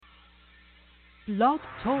Blog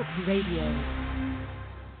Talk Radio.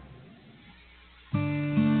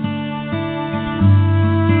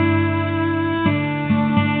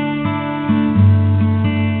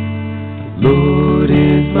 Lord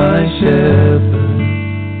is my shepherd,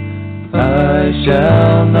 I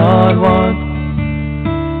shall not want.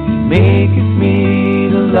 He maketh me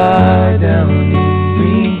to lie down in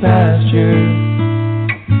green pastures.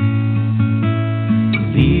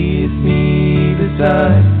 He leads me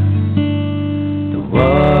beside the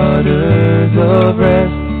waters of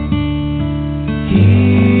rest. He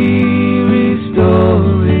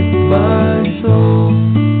restoreth my soul.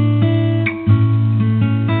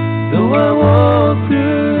 Though I walk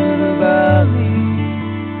through the valley,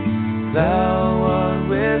 thou art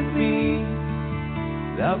with me,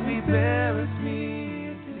 thou preparest me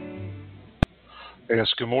a day.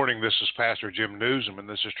 Yes, good morning. This is Pastor Jim Nuzum, and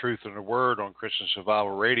this is Truth in the Word on Christian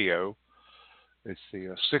Survival Radio. It's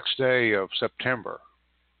the 6th day of September,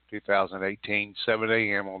 2018, 7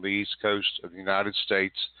 a.m. on the East Coast of the United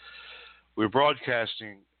States. We're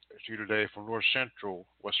broadcasting to you today from North Central,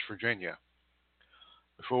 West Virginia.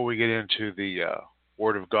 Before we get into the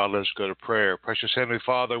Word of God, let's go to prayer. Precious Heavenly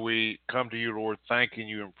Father, we come to you, Lord, thanking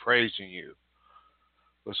you and praising you.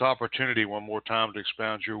 This opportunity one more time to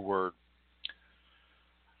expound your Word.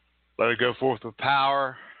 Let it go forth with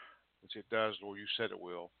power, which it does, Lord. You said it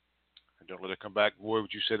will. And don't let it come back void,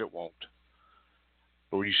 which you said it won't.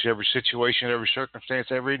 Lord, you see every situation, every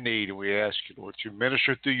circumstance, every need, and we ask you, Lord, to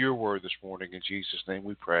minister through your Word this morning. In Jesus' name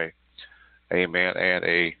we pray. Amen and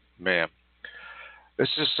amen. This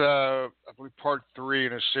is, I believe, part 3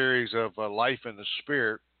 in a series of Life in the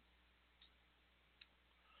Spirit.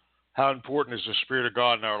 How important is the Spirit of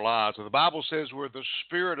God in our lives? And the Bible says where the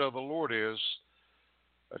Spirit of the Lord is,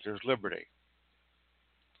 that there's liberty.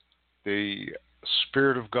 The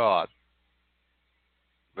Spirit of God,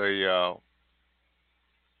 the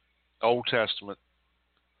Old Testament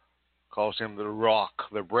calls him the rock,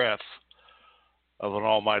 the breath of an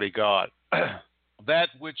almighty God. That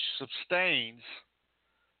which sustains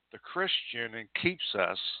the Christian and keeps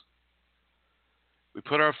us. We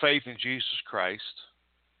put our faith in Jesus Christ,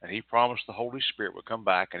 and he promised the Holy Spirit would come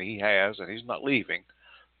back, and he has, and he's not leaving.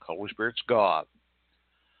 The Holy Spirit's God.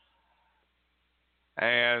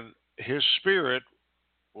 And his Spirit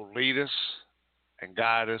will lead us and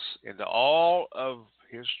guide us into all of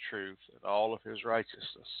his truth and all of his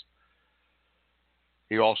righteousness.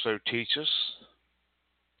 He also teaches.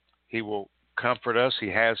 He will comfort us. He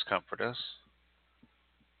has comforted us.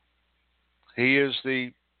 He is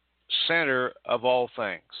the center of all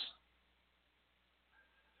things.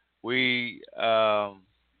 We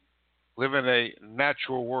live in a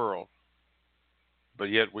natural world, but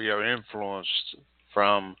yet we are influenced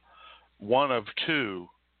from one of two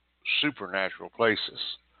supernatural places,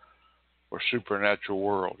 or supernatural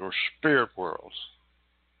worlds, or spirit worlds.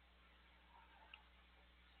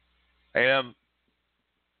 And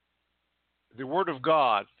the Word of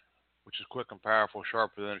God, which is quick and powerful,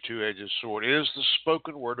 sharper than a two-edged sword, is the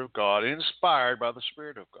spoken Word of God, inspired by the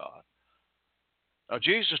Spirit of God. Now,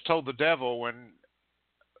 Jesus told the devil when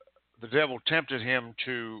the devil tempted him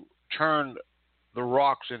to turn the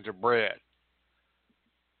rocks into bread.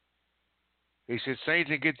 He said,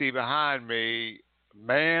 Satan, get thee behind me.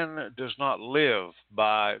 Man does not live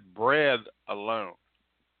by bread alone,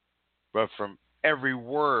 but from every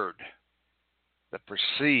word that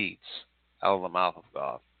proceeds out of the mouth of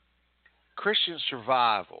God. Christian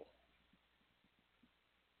survival,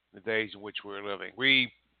 the days in which we're living.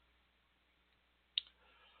 We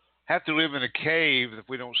have to live in a cave if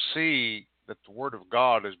we don't see that the Word of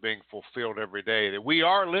God is being fulfilled every day, that we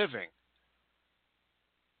are living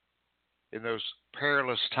in those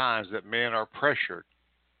perilous times that men are pressured.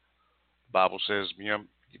 The Bible says,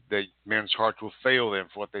 that men's hearts will fail them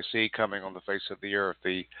for what they see coming on the face of the earth.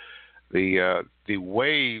 The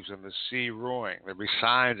waves and the sea roaring. There'll be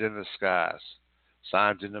signs in the skies,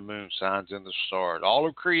 signs in the moon, signs in the stars. All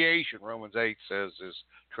of creation, Romans 8 says, is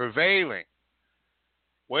travailing,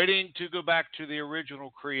 waiting to go back to the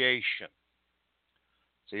original creation.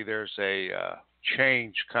 See, there's a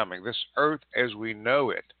change coming. This earth as we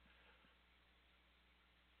know it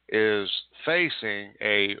is facing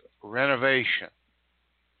a renovation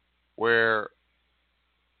where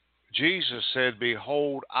Jesus said,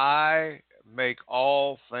 behold, I make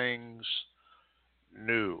all things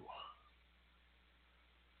new.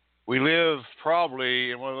 We live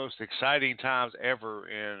probably in one of the most exciting times ever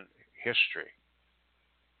in history,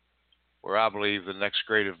 where I believe the next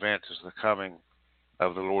great event is the coming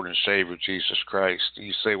of the Lord and Savior, Jesus Christ.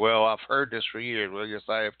 You say, well, I've heard this for years. Well, yes,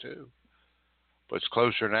 I have too. But it's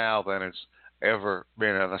closer now than it's ever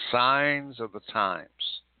been. And the signs of the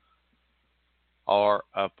times are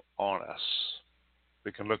up on us.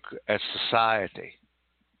 We can look at society,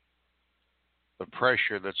 the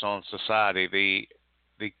pressure that's on society,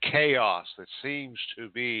 the chaos that seems to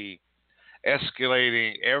be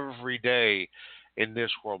escalating every day in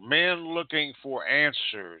this world. Men looking for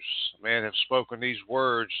answers. Men have spoken these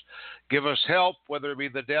words, give us help, whether it be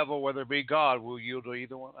the devil, whether it be God, we'll yield to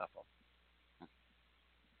either one of them.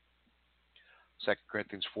 2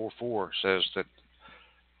 Corinthians 4:4 says that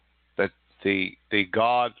the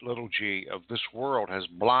God, little g, of this world has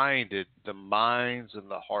blinded the minds and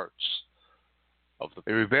the hearts of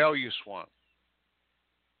the rebellious one.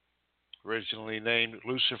 Originally named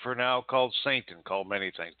Lucifer, now called Satan, called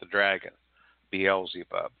many things, the dragon,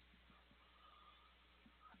 Beelzebub,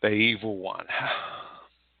 the evil one,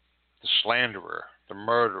 the slanderer, the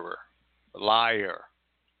murderer, the liar.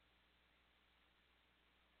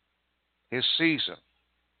 His season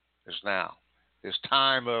is now. His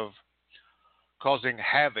time of causing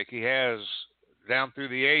havoc. He has, down through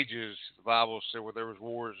the ages, the Bible said where there was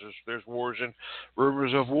wars, there's wars and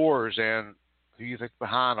rumors of wars. And who do you think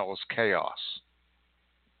behind all this chaos?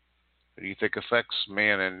 Who do you think affects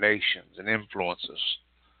men and nations and influences?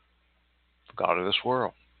 The God of this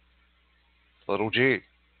world. Little g.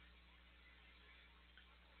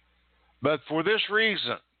 But for this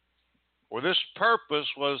reason, for this purpose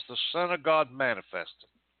was the Son of God manifested,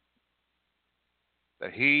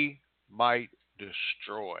 that he might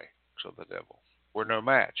destroy the devil. We're no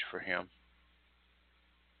match for him.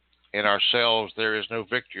 In ourselves there is no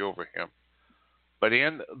victory over him. But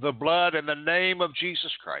in the blood and the name of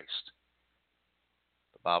Jesus Christ,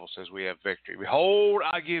 the Bible says we have victory. Behold,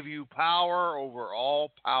 I give you power over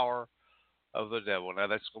all power of the devil. Now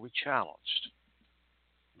that's going to be challenged.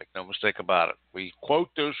 Make no mistake about it. We quote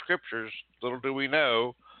those scriptures, little do we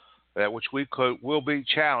know that which we quote will be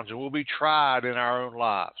challenged and will be tried in our own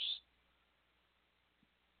lives.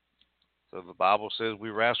 So the Bible says we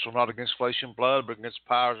wrestle not against flesh and blood, but against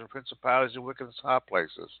powers and principalities and wickedness in high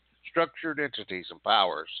places, structured entities and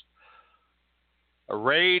powers,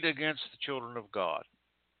 arrayed against the children of God,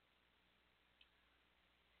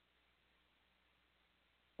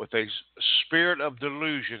 with a spirit of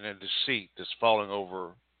delusion and deceit that's falling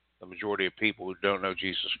over the majority of people who don't know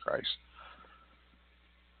Jesus Christ.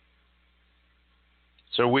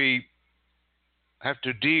 So we have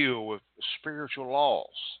to deal with spiritual laws.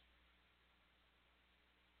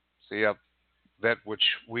 See, that which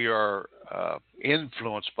we are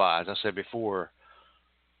influenced by, as I said before,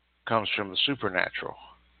 comes from the supernatural,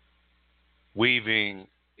 weaving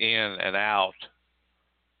in and out,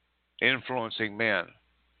 influencing men.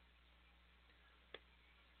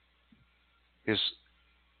 His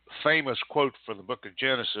famous quote from the book of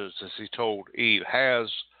Genesis, as he told Eve, has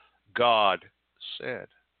God said?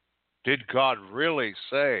 Did God really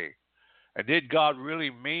say? And did God really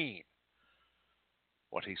mean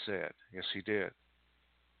what he said? Yes, he did.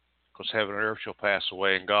 Because heaven and earth shall pass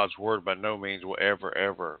away, and God's word by no means will ever,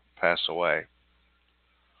 ever pass away.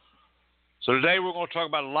 So today we're going to talk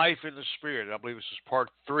about life in the Spirit. I believe this is part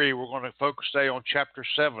 3. We're going to focus today on chapter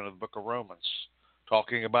 7 of the book of Romans,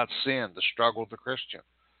 talking about sin, the struggle of the Christian.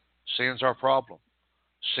 Sin's our problem.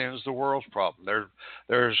 Sin's the world's problem.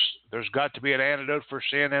 There's got to be an antidote for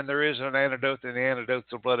sin, and there is an antidote, and the antidote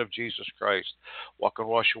is the blood of Jesus Christ. What can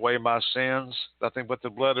wash away my sins? Nothing but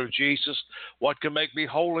the blood of Jesus. What can make me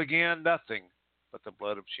whole again? Nothing but the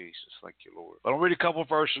blood of Jesus. Thank you, Lord. I'll read a couple of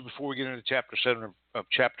verses before we get into chapter 7 of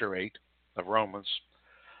chapter 8 of Romans.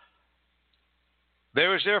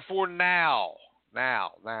 There is therefore now,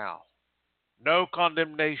 no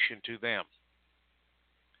condemnation to them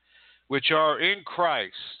which are in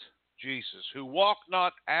Christ Jesus, who walk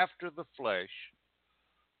not after the flesh,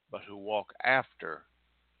 but who walk after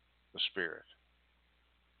the Spirit.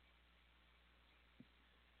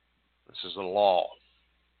 This is a law.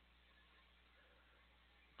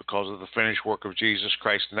 Because of the finished work of Jesus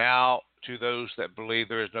Christ. Now, to those that believe,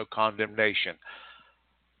 there is no condemnation.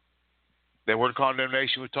 That word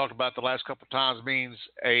condemnation we talked about the last couple of times means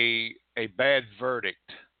a bad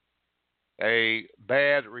verdict. A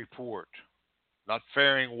bad report, not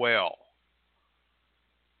faring well.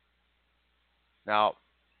 Now,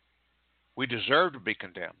 we deserve to be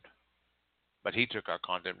condemned, but he took our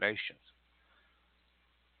condemnation.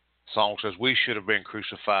 The song says we should have been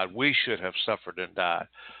crucified, we should have suffered and died,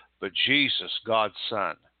 but Jesus, God's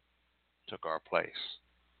Son, took our place.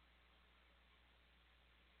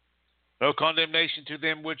 No condemnation to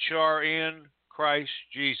them which are in Christ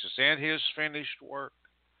Jesus and his finished work.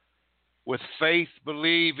 With faith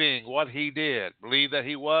believing what he did. Believe that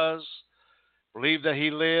he was Believe that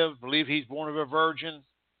he lived. Believe he's born of a virgin.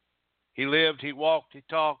 He lived, he walked, he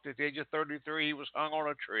talked. At the age of 33, he was hung on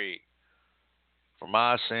a tree for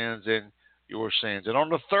my sins and your sins. And on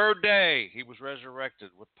the third day, he was resurrected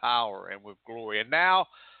with power and with glory. And now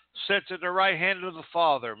sits at the right hand of the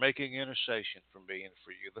Father, making intercession for me and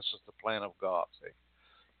for you. This is the plan of God. See?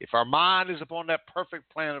 If our mind is upon that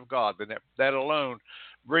perfect plan of God, then that alone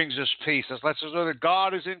brings us peace. That lets us know that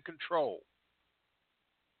God is in control.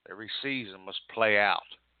 Every season must play out.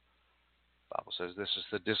 The Bible says this is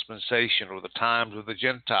the dispensation or the times of the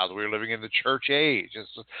Gentiles. We're living in the church age. It's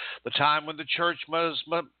the time when the church must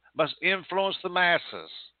influence the masses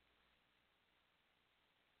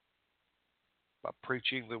by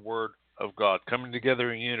preaching the word of God, coming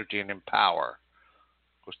together in unity and in power.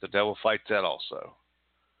 Of course, the devil fights that also.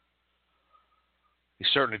 He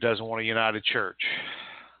certainly doesn't want a united church.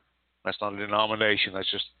 That's not a denomination.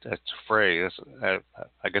 That's a phrase.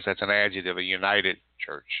 I guess that's an adjective, a united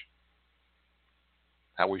church.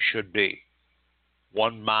 How we should be.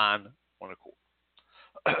 One mind, one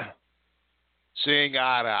accord. Seeing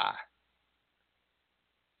eye to eye.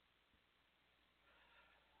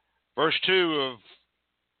 Verse 2 of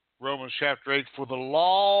Romans chapter 8, for the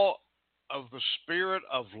law of the Spirit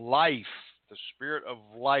of life,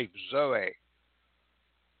 Zoe,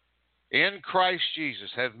 in Christ Jesus,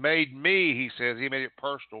 have made me, he says, he made it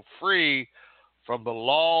personal, free from the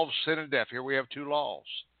law of sin and death. Here we have two laws.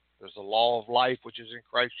 There's the law of life, which is in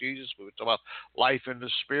Christ Jesus. We talk about life in the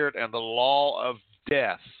Spirit, and the law of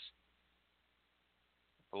death.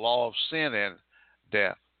 The law of sin and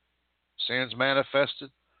death. Sin's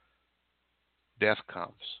manifested, death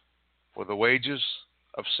comes. For the wages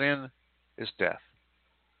of sin is death.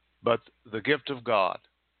 But the gift of God,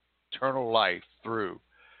 eternal life through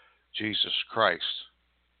Jesus Christ,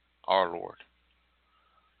 our Lord.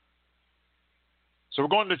 So we're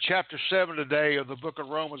going to chapter 7 today of the book of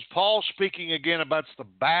Romans. Paul speaking again about the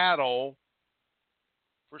battle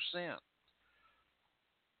for sin.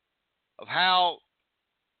 Of how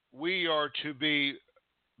we are to be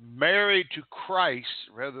married to Christ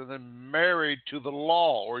rather than married to the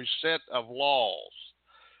law or a set of laws.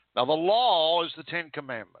 Now the law is the Ten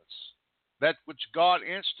Commandments. That which God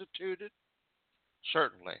instituted,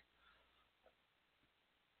 certainly.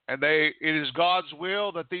 And it is God's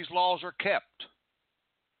will that these laws are kept.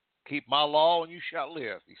 Keep my law and you shall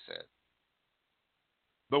live, he said.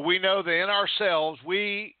 But we know that in ourselves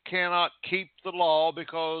we cannot keep the law,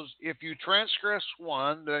 because if you transgress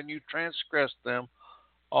one, then you transgress them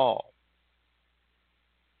all.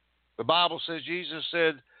 The Bible says, Jesus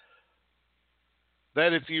said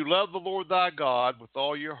that if you love the Lord thy God with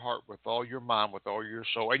all your heart, with all your mind, with all your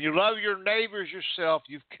soul, and you love your neighbors yourself,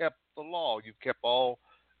 you've kept the law. You've kept all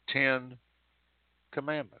 10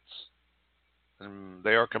 commandments. And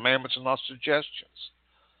they are commandments and not suggestions.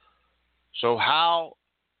 So how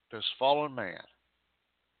does fallen man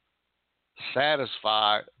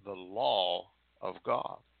satisfy the law of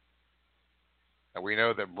God? And we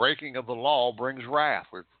know that breaking of the law brings wrath.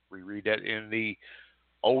 We read that in the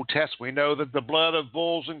Old Testament. We know that the blood of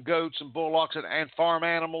bulls and goats and bullocks and farm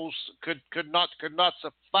animals could not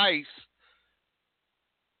suffice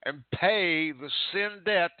and pay the sin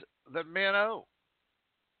debt that men owe.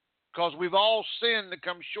 Because we've all sinned and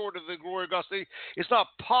come short of the glory of God. See, it's not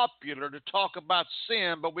popular to talk about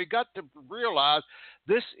sin, but we got to realize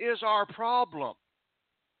this is our problem.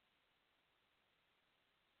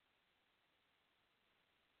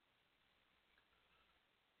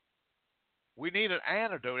 We need an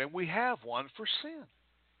antidote, and we have one for sin.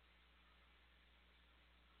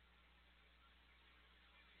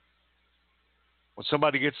 When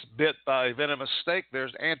somebody gets bit by a venomous snake,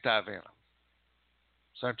 there's anti-venom.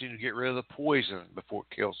 Something to get rid of the poison before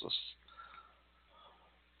it kills us.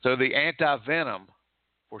 So the anti-venom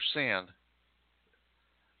for sin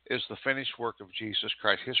is the finished work of Jesus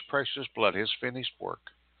Christ, his precious blood, his finished work,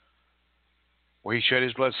 where he shed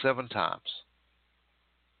his blood 7 times.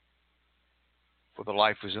 For the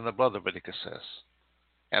life is in the blood, Leviticus says.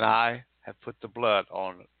 And I have put the blood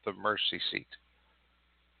on the mercy seat.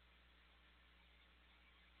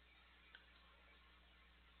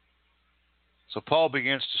 So Paul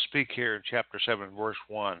begins to speak here in chapter 7, verse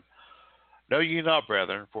 1. Know ye not,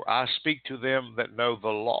 brethren, for I speak to them that know the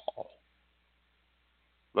law.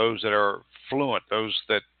 Those that are fluent, those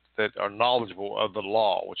that are knowledgeable of the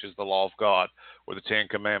law, which is the law of God, or the 10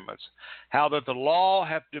 Commandments. How that the law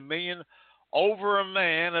hath dominion over a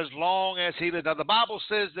man as long as he lives. Now, the Bible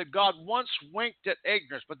says that God once winked at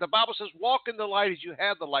ignorance, but the Bible says, walk in the light as you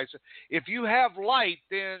have the light. So if you have light,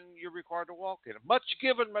 then you're required to walk in it. Much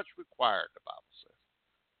given, much required, the Bible says.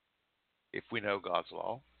 If we know God's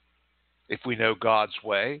law. if we know God's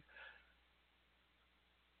way.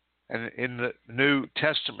 And in the New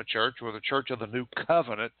Testament church, or the church of the New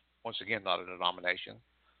Covenant, once again, not a denomination,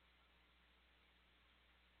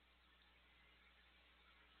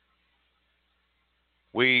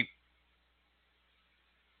 we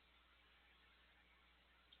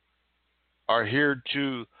are adhered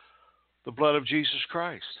to the blood of Jesus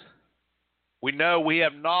Christ. We know we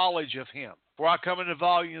have knowledge of Him. For I come in the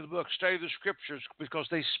volume of the book, study the Scriptures, because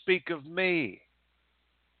they speak of me.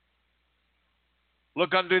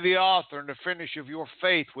 Look unto the author and the finisher of your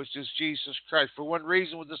faith, which is Jesus Christ. For one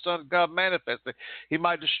reason was the Son of God manifested, He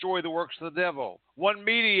might destroy the works of the devil. One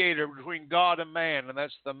mediator between God and man, and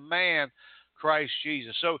that's the man, Christ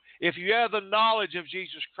Jesus. So if you have the knowledge of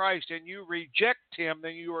Jesus Christ and you reject Him,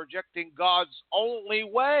 then you are rejecting God's only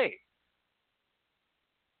way.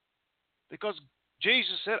 Because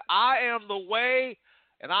Jesus said, I am the way,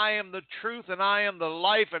 and I am the truth, and I am the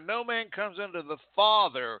life, and no man comes unto the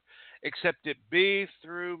Father except it be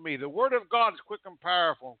through me. The Word of God is quick and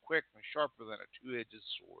powerful, and quick and sharper than a two-edged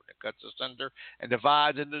sword. It cuts asunder and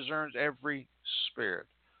divides and discerns every spirit.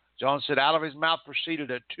 John said, out of his mouth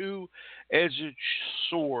proceeded a two-edged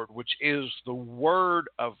sword, which is the Word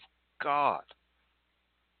of God.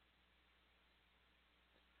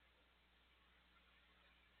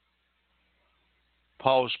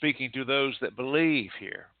 Paul is speaking to those that believe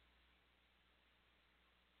here.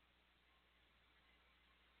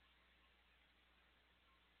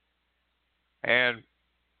 And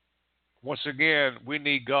once again, we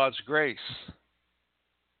need God's grace.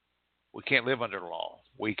 We can't live under the law.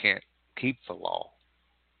 We can't keep the law.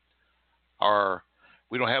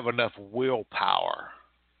 We don't have enough willpower,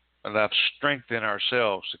 enough strength in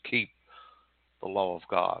ourselves to keep the law of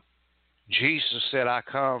God. Jesus said, I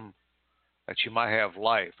come that you might have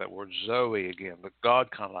life. That word Zoe again, the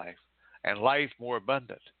God kind of life, and life more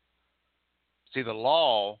abundant. See, the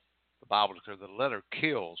law, the Bible declares the letter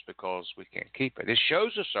kills because we can't keep it. It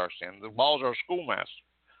shows us our sin. The law is our schoolmaster.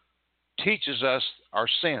 Teaches us our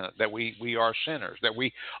sin, that we are sinners, that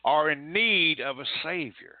we are in need of a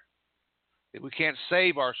Savior, that we can't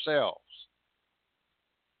save ourselves.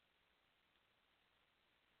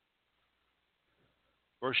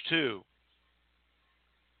 Verse 2.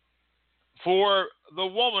 For the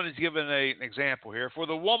woman is given an example here. For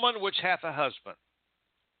the woman which hath a husband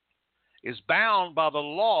is bound by the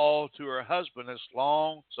law to her husband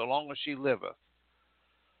so long as she liveth.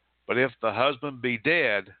 But if the husband be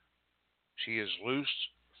dead, she is loosed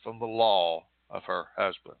from the law of her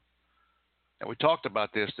husband. And we talked about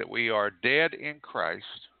this, that we are dead in Christ,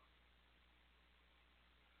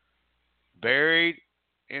 buried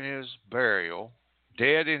in His burial,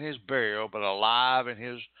 dead in His burial, but alive in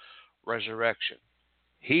His resurrection.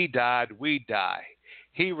 He died, we die.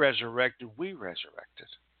 He resurrected, we resurrected.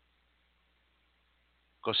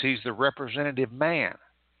 Because He's the representative man.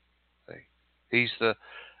 See? He's the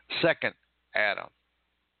second Adam.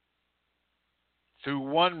 Through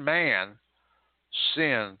one man,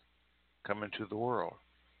 sin come into the world.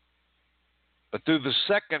 But through the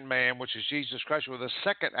second man, which is Jesus Christ, with the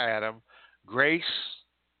second Adam, grace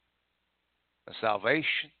and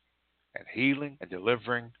salvation and healing and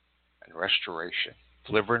delivering and restoration.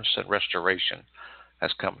 Deliverance and restoration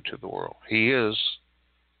has come into the world. He is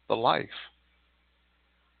the life.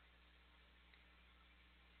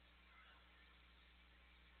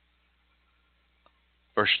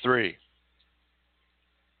 Verse 3.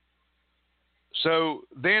 So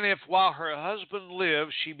then if while her husband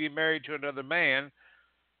lives she be married to another man,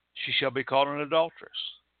 she shall be called an adulteress.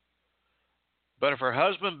 But if her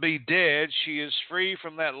husband be dead, she is free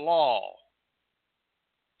from that law,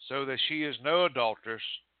 so that she is no adulteress,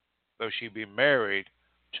 though she be married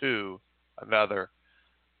to another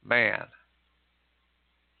man.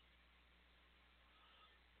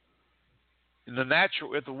 In the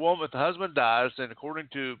natural, if the husband dies, then according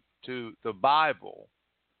to the Bible,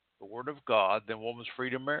 the Word of God, then woman's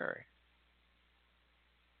free to marry.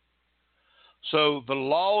 So the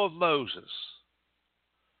law of Moses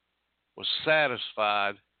was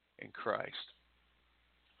satisfied in Christ.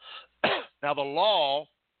 Now the law,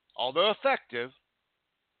 although effective,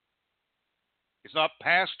 is not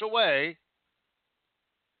passed away,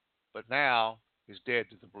 but now is dead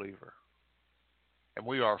to the believer. And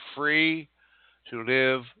we are free to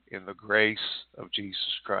live in the grace of Jesus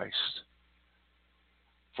Christ.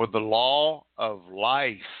 For the law of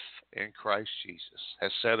life in Christ Jesus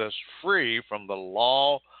has set us free from the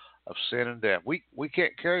law of sin and death. We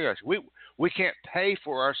can't carry our sin. We can't pay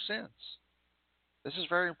for our sins. This is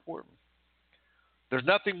very important. There's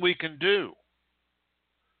nothing we can do.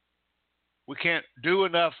 We can't do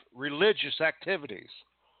enough religious activities.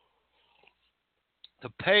 to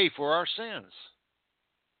pay for our sins.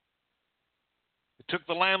 It took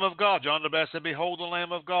the Lamb of God. John the Baptist said, "Behold the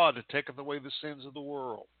Lamb of God that taketh away the sins of the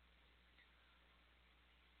world."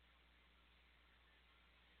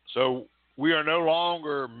 So we are no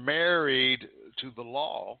longer married to the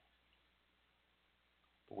law,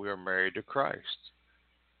 but we are married to Christ.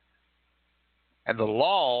 And the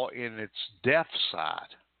law, in its death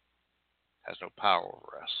side, has no power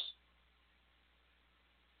over us.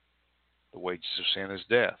 The wages of sin is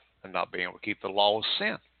death, and not being able to keep the law is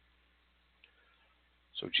sin.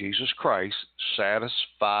 So Jesus Christ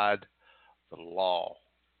satisfied the law.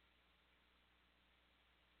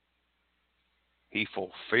 He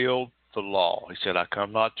fulfilled the law. He said, "I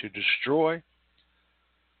come not to destroy,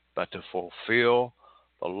 but to fulfill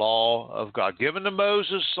the law of God." Given to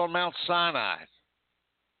Moses on Mount Sinai.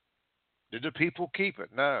 Did the people keep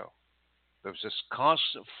it? No. There was this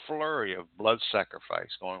constant flurry of blood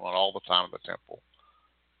sacrifice going on all the time in the temple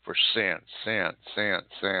for sin. Sin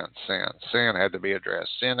had to be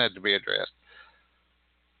addressed. Sin had to be addressed.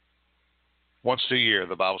 Once a year,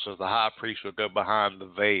 the Bible says the high priest would go behind the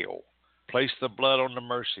veil, place the blood on the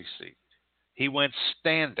mercy seat. He went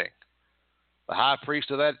standing. The high priest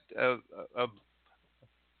of the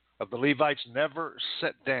Levites never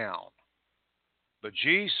sat down, but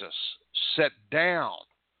Jesus sat down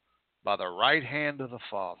by the right hand of the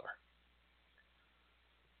Father,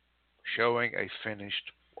 showing a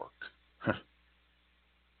finished work.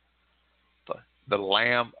 The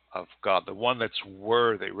Lamb of God, the one that's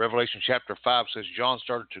worthy. Revelation chapter 5 says John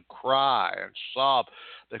started to cry and sob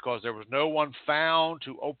because there was no one found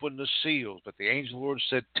to open the seals. But the angel of the Lord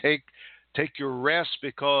said, Take your rest,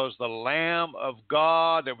 because the Lamb of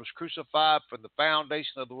God that was crucified from the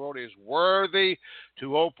foundation of the world is worthy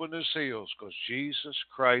to open the seals, because Jesus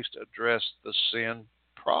Christ addressed the sin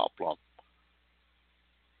problem.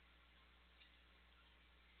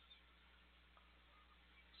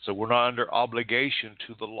 So we're not under obligation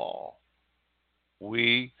to the law.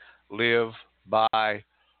 We live by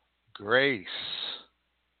grace,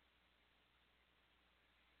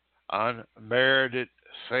 unmerited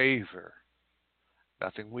favor.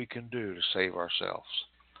 Nothing we can do to save ourselves.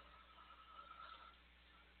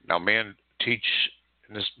 Now, men teach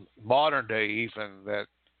in this modern day even that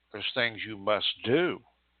there's things you must do.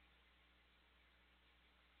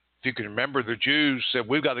 If you can remember, the Jews said,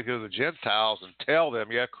 we've got to go to the Gentiles and tell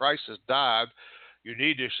them, yeah, Christ has died. You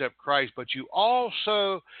need to accept Christ, but you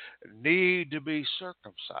also need to be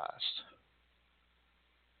circumcised.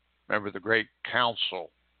 Remember the great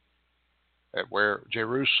council at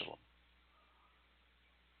Jerusalem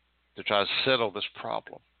to try to settle this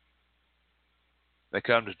problem. They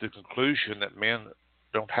come to the conclusion that men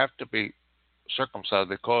don't have to be circumcised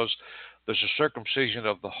because there's a circumcision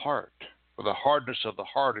of the heart. For the hardness of the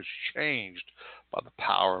heart is changed by the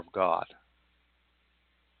power of God.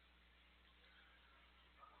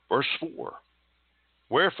 Verse 4.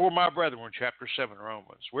 Wherefore, my brethren, we're in chapter 7,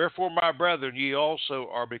 Romans. Wherefore, my brethren, ye also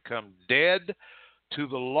are become dead to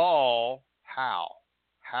the law. How?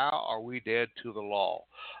 How are we dead to the law?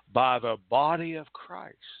 By the body of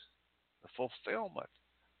Christ, the fulfillment.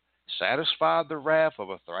 Satisfied the wrath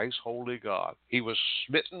of a thrice holy God. He was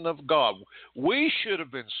smitten of God. We should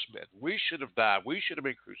have been smitten. We should have died. We should have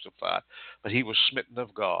been crucified. But he was smitten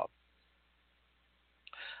of God.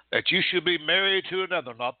 That you should be married to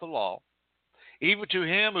another, not the law, even to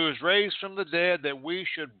him who is raised from the dead, that we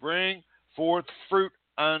should bring forth fruit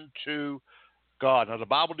unto God. Now, the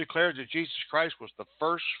Bible declares that Jesus Christ was the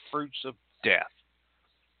first fruits of death.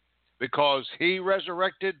 Because he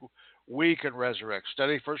resurrected, we can resurrect.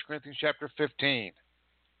 Study 1 Corinthians chapter 15.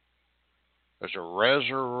 There's a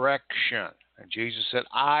resurrection. And Jesus said,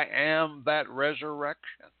 I am that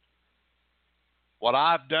resurrection. What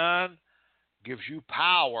I've done gives you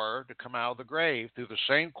power to come out of the grave through the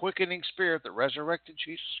same quickening spirit that resurrected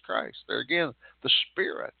Jesus Christ. There again, the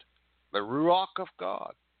Spirit, the Ruach of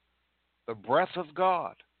God, the breath of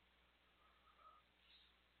God.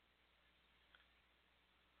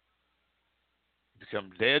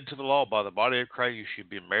 Become dead to the law by the body of Christ, you should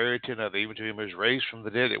be married to another, even to him who is raised from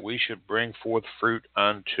the dead, that we should bring forth fruit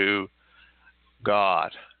unto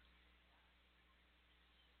God.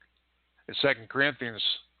 In 2 Corinthians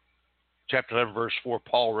chapter 11, verse 4,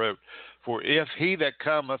 Paul wrote, For if he that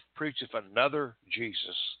cometh preacheth another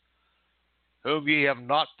Jesus, whom ye have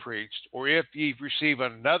not preached, or if ye receive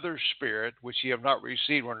another spirit, which ye have not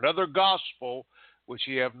received, or another gospel, which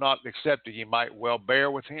ye have not accepted, ye might well bear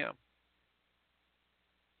with him.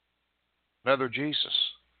 Another Jesus.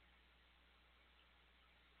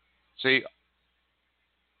 See,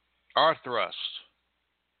 our thrust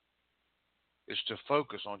is to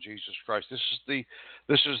focus on Jesus Christ. This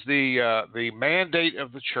is the mandate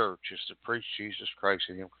of the church, is to preach Jesus Christ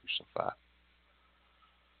and Him crucified.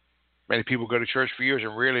 Many people go to church for years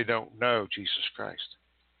and really don't know Jesus Christ.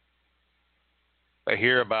 They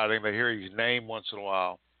hear about Him, they hear His name once in a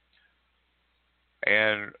while,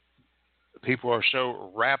 and people are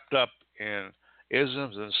so wrapped up in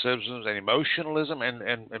isms and schisms and emotionalism.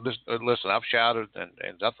 And listen, I've shouted, and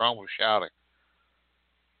nothing wrong with shouting.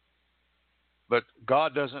 But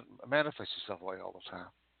God doesn't manifest Himself that way all the time.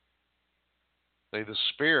 See, the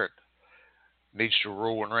Spirit needs to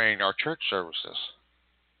rule and reign our church services.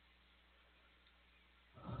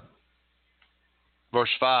 Verse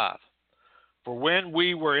 5. For when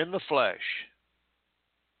we were in the flesh,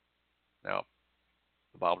 now,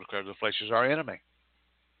 the Bible declares the flesh is our enemy.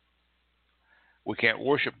 We can't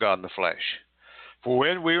worship God in the flesh. For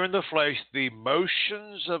when we were in the flesh, the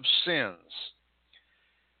motions of sins,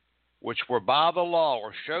 which were by the law,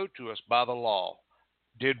 or showed to us by the law,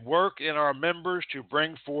 did work in our members to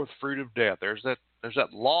bring forth fruit of death. There's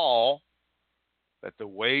that law that the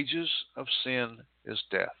wages of sin is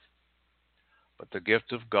death, but the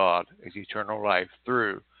gift of God is eternal life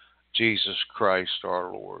through Jesus Christ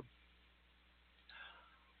our Lord.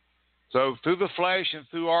 So through the flesh and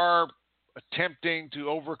through our attempting to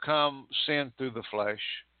overcome sin through the flesh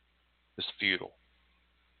is futile.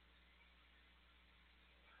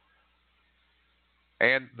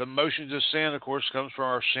 And the motions of sin, of course, comes from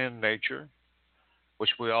our sin nature, which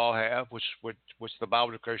we all have, which the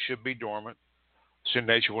Bible declares should be dormant. Sin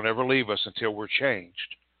nature will never leave us until we're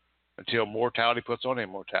changed, until mortality puts on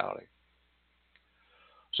immortality.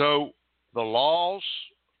 So the law's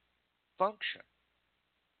function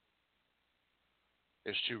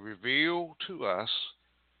is to reveal to us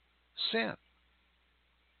sin.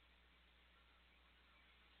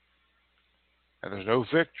 And there's no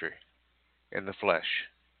victory in the flesh.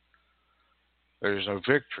 There is no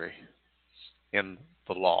victory in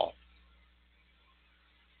the law.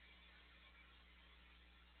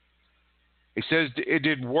 He says it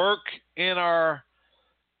did work in our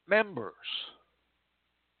members.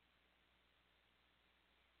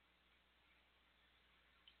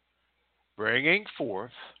 Bringing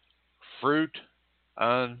forth fruit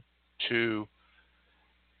unto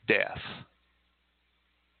death.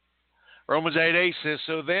 Romans 8:8 says,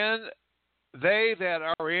 so then they that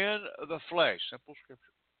are in the flesh, simple scripture,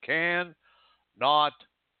 can not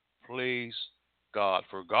please God.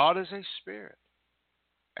 For God is a spirit,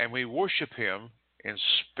 and we worship Him in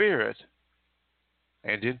spirit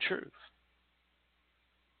and in truth.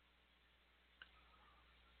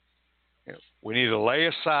 We need to lay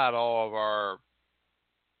aside all of our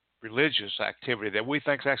religious activity that we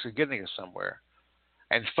think is actually getting us somewhere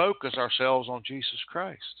and focus ourselves on Jesus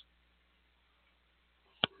Christ.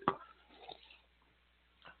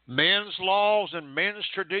 Men's laws and men's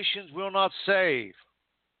traditions will not save.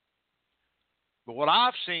 But what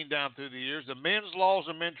I've seen down through the years, the men's laws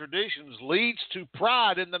and men's traditions leads to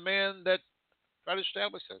pride in the men that try to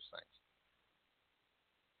establish those things.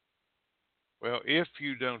 Well, if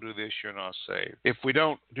you don't do this, you're not saved. If we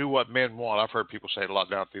don't do what men want, I've heard people say it a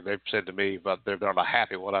lot down through. They've said to me, but they're not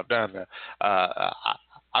happy with what I've done.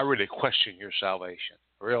 I really question your salvation.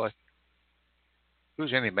 Really?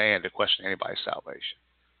 Who's any man to question anybody's salvation?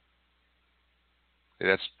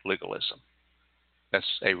 That's legalism. That's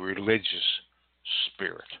a religious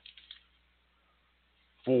spirit.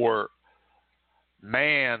 For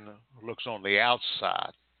man looks on the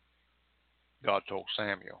outside, God told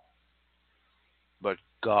Samuel, but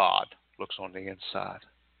God looks on the inside.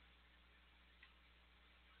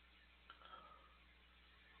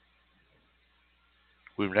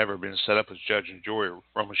 We've never been set up as judge and jury.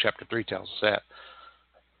 Romans chapter 3 tells us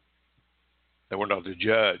that we're not to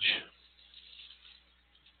judge.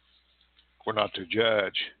 We're not to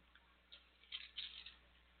judge.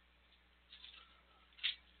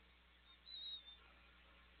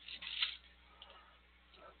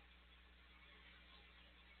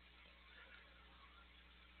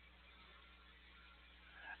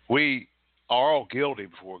 We are all guilty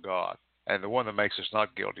before God, and the one that makes us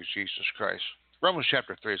not guilty is Jesus Christ. Romans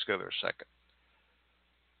chapter 3, let's go there a second.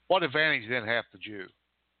 What advantage then hath the Jew?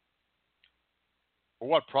 Or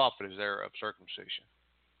what profit is there of circumcision?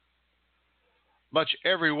 Much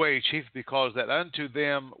every way, chiefly because that unto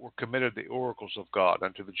them were committed the oracles of God,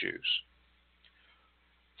 unto the Jews.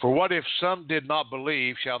 For what if some did not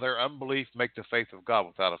believe, shall their unbelief make the faith of God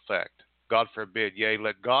without effect? God forbid, yea,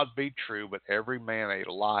 let God be true, but every man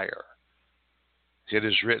a liar. It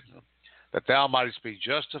is written, that thou mightest be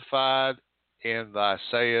justified in thy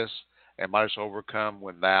sayest, and mightest overcome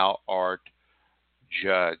when thou art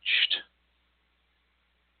judged.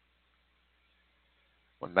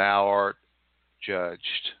 when thou art judged.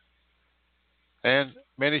 And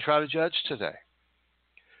many try to judge today.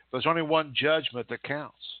 There's only one judgment that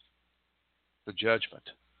counts, the judgment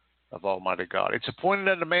of Almighty God. It's appointed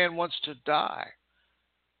that a man wants to die,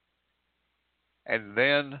 and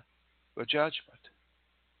then the judgment.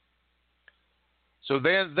 So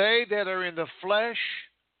then they that are in the flesh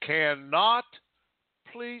cannot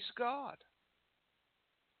please God.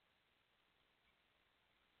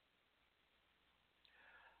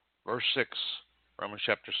 Verse 6, Romans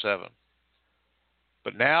chapter 7.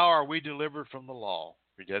 But now are we delivered from the law.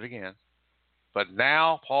 Read that again. But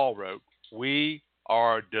now, Paul wrote, we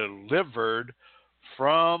are delivered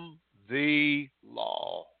from the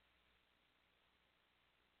law.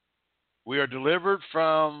 We are delivered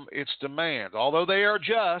from its demand. Although they are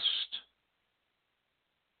just,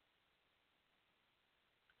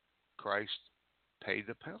 Christ paid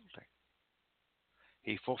the penalty.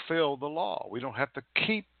 He fulfilled the law. We don't have to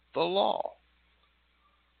keep the law.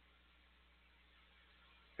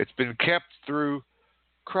 It's been kept through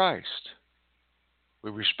Christ.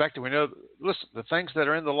 We respect it. We know, listen, the things that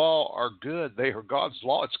are in the law are good. They are God's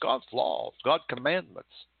law. It's God's law. It's God's commandments.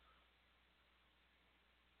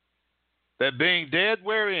 That being dead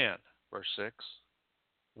wherein, verse 6,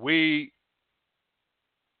 we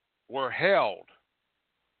were held,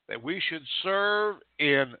 that we should serve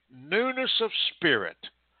in newness of spirit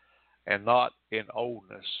and not in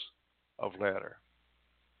oldness of letter.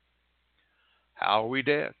 How are we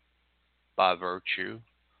dead? By virtue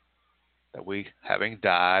that we, having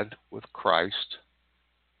died with Christ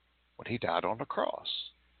when he died on the cross.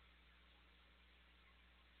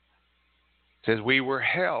 It says we were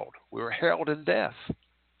held. We were held in death.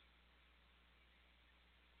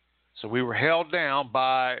 So we were held down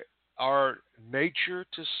by our nature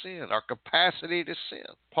to sin, our capacity to sin.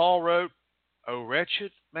 Paul wrote, O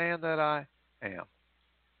wretched man that I am,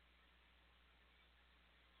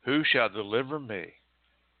 who shall deliver me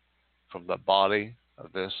from the body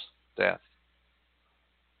of this death?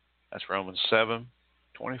 That's Romans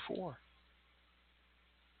 7:24.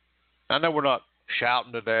 I know we're not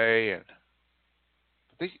shouting today,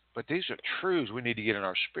 but these are truths we need to get in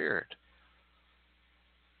our spirit.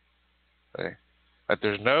 Okay? That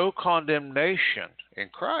there's no condemnation in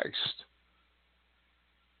Christ.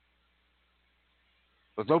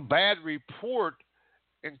 There's no bad report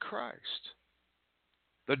in Christ.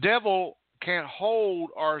 The devil can't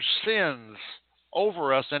hold our sins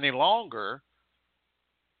over us any longer.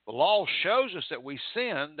 The law shows us that we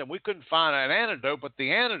sinned and we couldn't find an antidote, but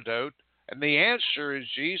the antidote and the answer is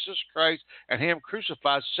Jesus Christ and him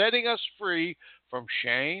crucified, setting us free from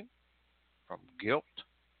shame, from guilt,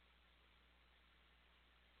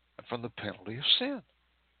 and from the penalty of sin,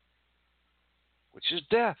 which is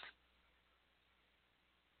death.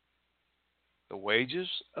 The wages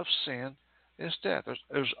of sin is death.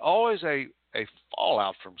 There's always a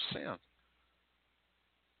fallout from sin.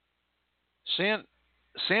 Sin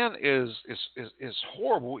is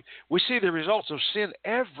horrible. We see the results of sin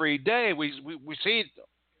every day. We see it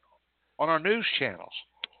on our news channels.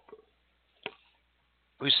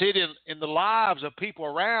 We see it in the lives of people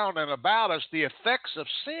around and about us, the effects of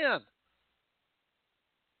sin.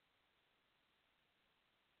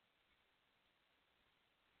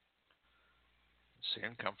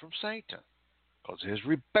 Sin comes from Satan because of his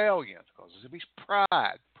rebellion, because of his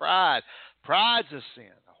pride. Pride's a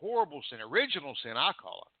sin, a horrible sin, original sin, I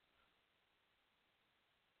call it.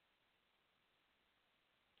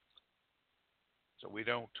 So we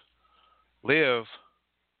don't live,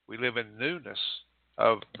 we live in newness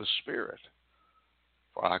of the Spirit.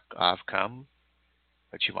 For I've come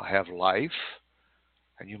that you might have life,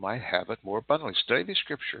 and you might have it more abundantly. Study these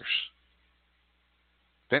Scriptures.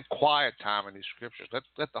 Spend quiet time in these Scriptures.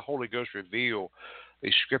 Let the Holy Ghost reveal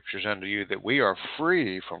these Scriptures unto you, that we are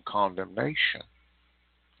free from condemnation.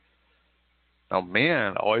 Now,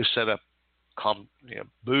 men always set up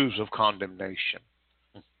booths of condemnation.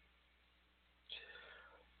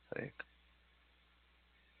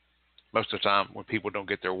 Most of the time, when people don't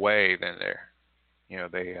get their way, then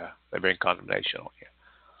they bring condemnation on you.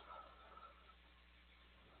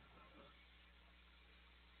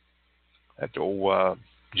 That old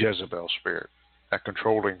Jezebel spirit, that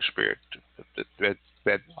controlling spirit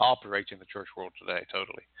that operates in the church world today,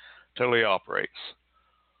 totally operates.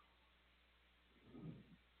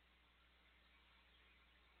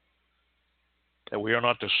 That we are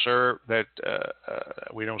not to serve, that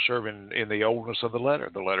we don't serve in the oldness of the letter.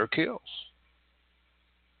 The letter kills.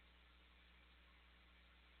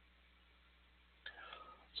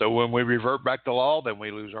 So when we revert back to law, then we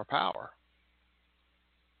lose our power.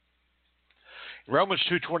 In Romans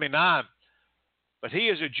 2:29, But he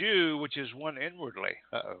is a Jew which is one inwardly.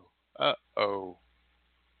 Uh-oh.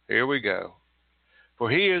 Here we go. For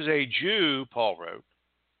he is a Jew, Paul wrote,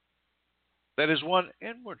 that is one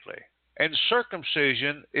inwardly. And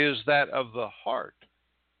circumcision is that of the heart,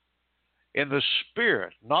 in the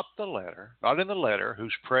spirit, not the letter, not in the letter,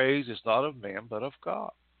 whose praise is not of men, but of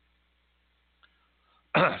God.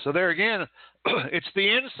 So there again, it's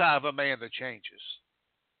the inside of a man that changes.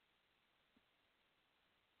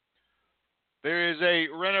 There is a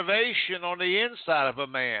renovation on the inside of a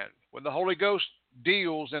man when the Holy Ghost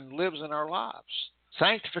deals and lives in our lives.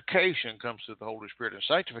 Sanctification comes through the Holy Spirit. And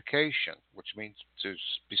sanctification, which means to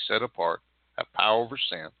be set apart, have power over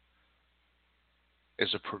sin,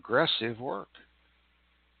 is a progressive work.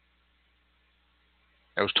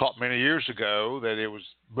 It was taught many years ago that it was,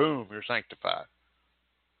 boom, you're sanctified.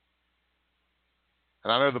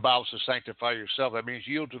 And I know the Bible says sanctify yourself. That means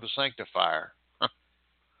yield to the sanctifier.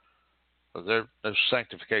 But there's no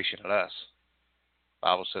sanctification in us. The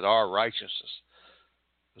Bible said our righteousness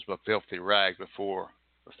is but filthy rag before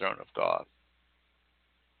the throne of God.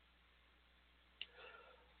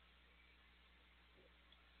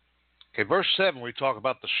 Okay, verse 7, we talk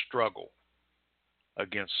about the struggle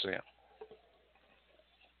against sin.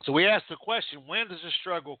 So we ask the question, when does the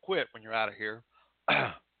struggle quit when you're out of here?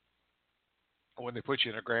 When they put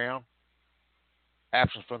you in the ground,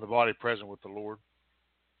 absent from the body, present with the Lord.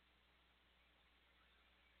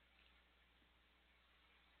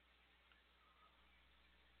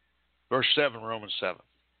 Verse 7, Romans 7.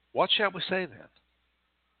 What shall we say then?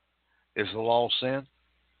 Is the law sin?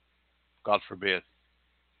 God forbid.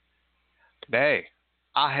 Nay,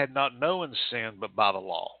 I had not known sin but by the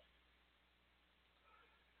law.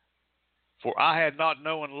 For I had not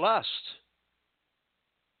known lust,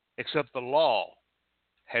 except the law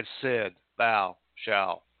had said, thou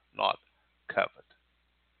shalt not covet.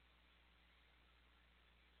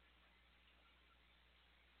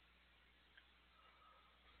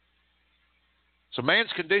 So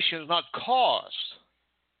man's condition is not caused.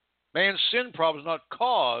 Man's sin problem is not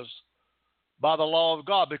caused by the law of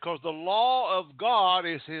God, because the law of God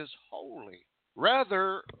is his holy.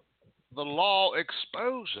 Rather, the law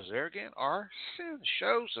exposes, there again, our sin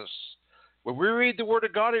shows us. When we read the Word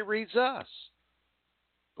of God, it reads us.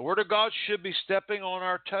 The Word of God should be stepping on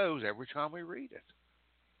our toes every time we read it.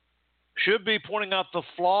 Should be pointing out the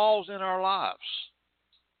flaws in our lives.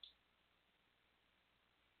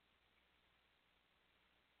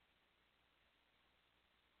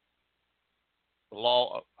 The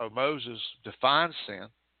law of Moses defines sin,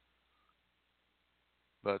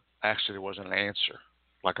 but actually there wasn't an answer.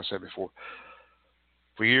 Like I said before,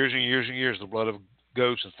 for years and years and years, the blood of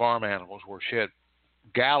goats and farm animals were shed,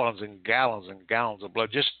 gallons and gallons and gallons of blood.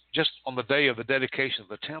 Just on the day of the dedication of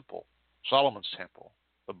the temple, Solomon's temple,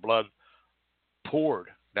 the blood poured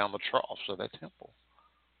down the troughs of that temple.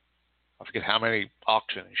 I forget how many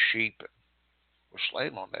oxen and sheep were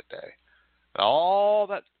slain on that day. And all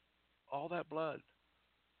that blood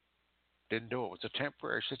didn't do it. It was a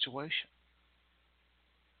temporary situation.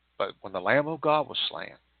 But when the Lamb of God was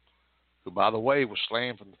slain, who, by the way, was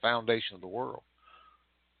slain from the foundation of the world,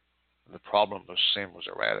 the problem of sin was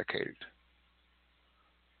eradicated.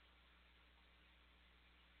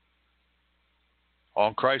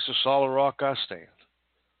 On Christ the solid rock I stand.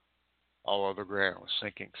 All other ground was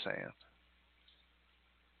sinking sand.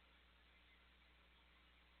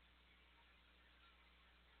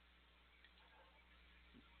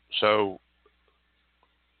 So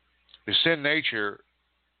the sin nature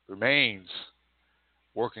remains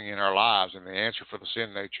working in our lives, and the answer for the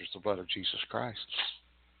sin nature is the blood of Jesus Christ.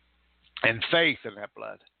 And faith in that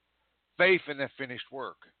blood. Faith in that finished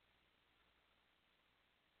work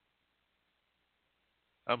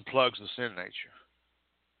unplugs the sin nature.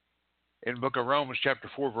 In the book of Romans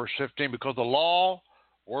chapter 4, verse 15, because the law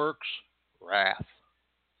works wrath.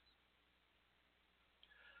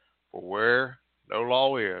 For where no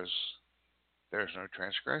law is, there is no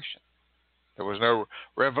transgression. There was no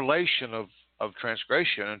revelation of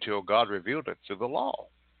transgression until God revealed it through the law.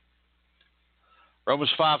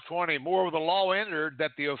 Romans 5:20, moreover the law entered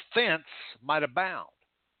that the offense might abound.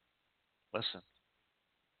 Listen,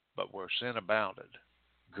 but where sin abounded,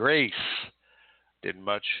 grace did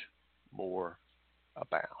much more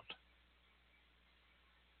abound.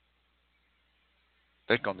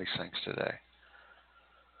 Think on these things today.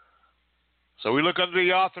 So we look unto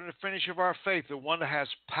the author and the finisher of our faith, the one that has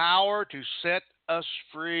power to set us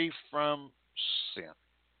free from sin.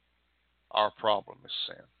 Our problem is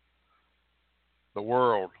sin. The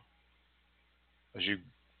world, as you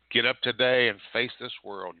get up today and face this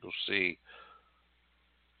world, you'll see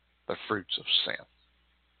the fruits of sin.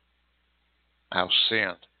 how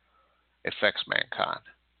sin affects mankind,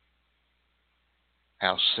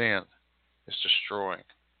 how sin is destroying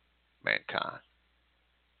mankind.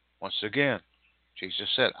 Once again, Jesus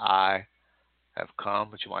said, I have come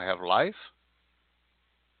that you might have life,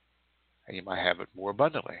 and you might have it more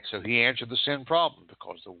abundantly. So he answered the sin problem,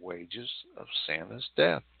 because the wages of sin is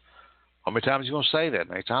death. How many times are you going to say that?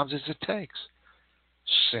 Many times as it takes.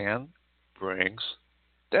 Sin brings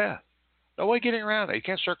death. No way getting around that. You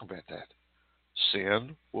can't circumvent that.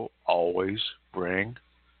 Sin will always bring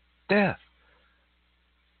death.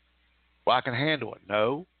 Well, I can handle it.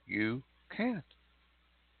 No, you can't.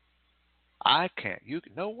 I can't.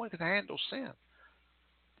 No one can handle sin.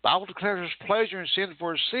 The Bible declares there's pleasure in sin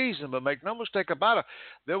for a season, but make no mistake about it,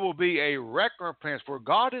 there will be a recompense. For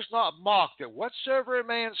God is not mocked, that whatsoever a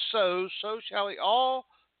man sows, so shall he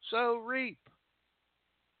also reap.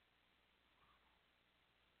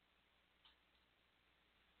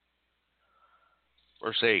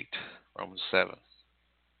 Verse 8, Romans 7.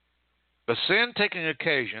 But sin, taking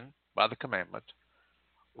occasion by the commandment,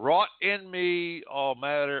 wrought in me all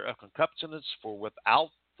matter of concupiscence, for without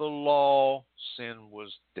the law sin was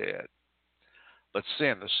dead. But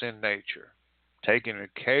sin, the sin nature, taking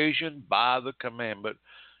occasion by the commandment,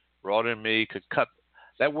 wrought in me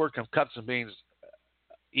that word concupiscence means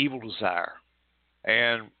evil desire.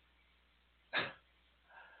 And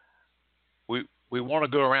we want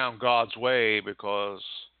to go around God's way because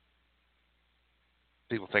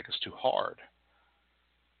people think it's too hard.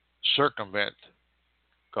 Circumvent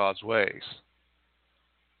God's ways.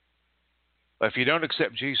 But if you don't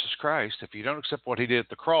accept Jesus Christ, if you don't accept what he did at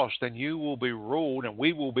the cross, then you will be ruled, and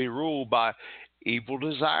we will be ruled by evil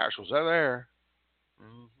desires. Was that there?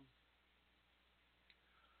 Mm-hmm.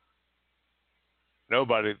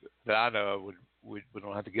 Nobody that I know would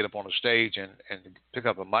don't have to get up on a stage and pick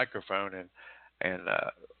up a microphone and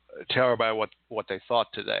tell everybody what they thought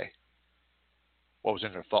today, what was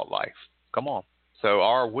in their thought life. Come on. So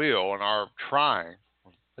our will and our trying,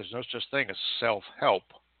 there's no such thing as self-help.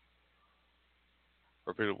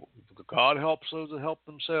 God helps those that help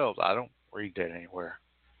themselves. I don't read that anywhere.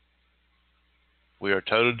 We are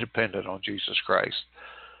totally dependent on Jesus Christ.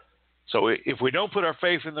 So if we don't put our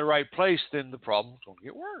faith in the right place, then the problem's going to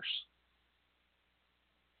get worse.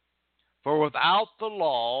 For without the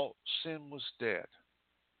law, sin was dead.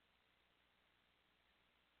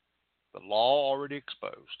 The law already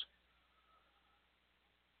exposed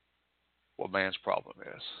what man's problem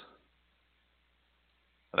is.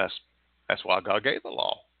 And that's why God gave the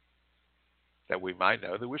law, that we might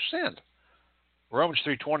know that we've sinned. Romans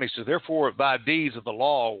 3:20 says, therefore by deeds of the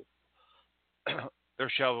law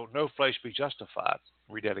there shall no flesh be justified.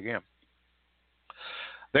 Read that again.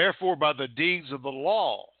 Therefore by the deeds of the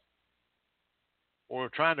law, or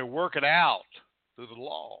trying to work it out through the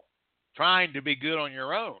law, trying to be good on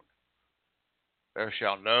your own, there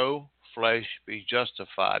shall no flesh be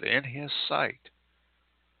justified in his sight.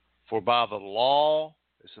 For by the law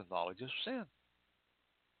is the knowledge of sin.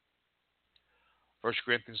 1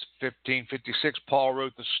 Corinthians 15:56, Paul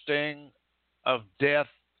wrote, the sting of death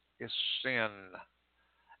is sin,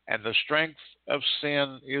 and the strength of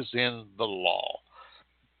sin is in the law.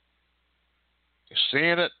 You're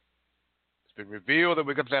seeing it. It's been revealed that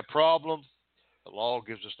we got that problem. The law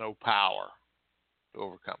gives us no power to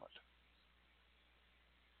overcome it.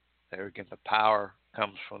 There again, the power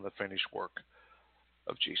comes from the finished work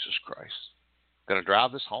of Jesus Christ. Going to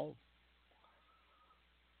drive this home.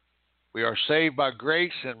 We are saved by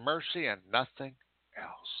grace and mercy and nothing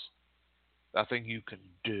else. Nothing you can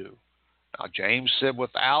do. Now, James said,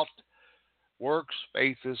 without works,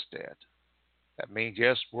 faith is dead. That means,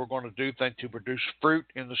 yes, we're going to do things to produce fruit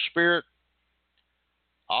in the Spirit.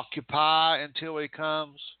 Occupy until he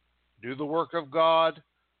comes. Do the work of God.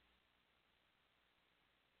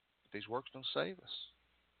 But these works don't save us.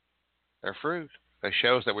 They're fruit. They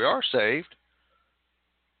show us that we are saved.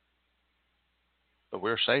 But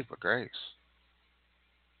we're saved by grace.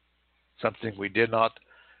 Something we did not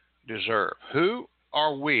deserve. Who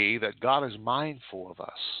are we that God is mindful of us?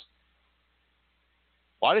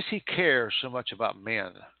 Why does he care so much about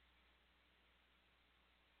men?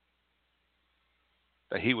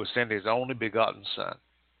 That he would send his only begotten Son,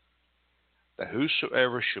 that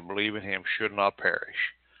whosoever should believe in him should not perish,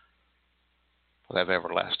 but have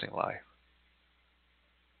everlasting life.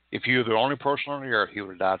 If you were the only person on the earth, he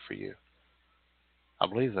would have died for you. I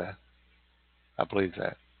believe that. I believe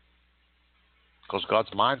that. Because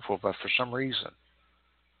God's mindful of us for some reason.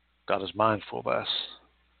 God is mindful of us.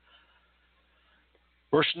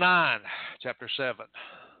 Verse 9, chapter 7.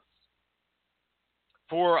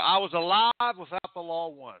 For I was alive without the law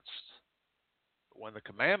once. when the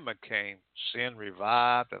commandment came, sin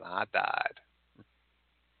revived and I died.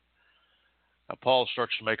 Now, Paul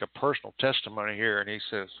starts to make a personal testimony here, and he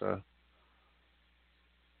says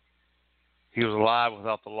he was alive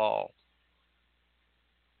without the law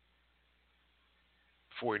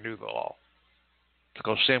before he knew the law,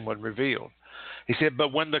 because sin wasn't revealed. He said,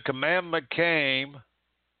 but when the commandment came,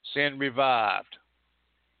 sin revived.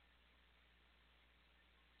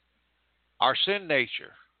 Our sin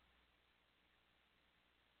nature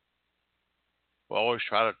will always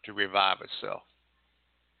try to revive itself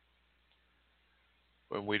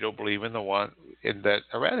when we don't believe in the one in that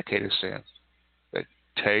eradicated sin that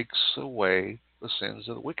takes away the sins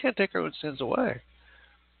of we can't take our own sins away.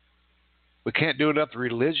 We can't do enough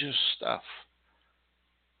religious stuff.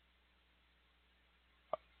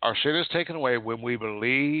 Our sin is taken away when we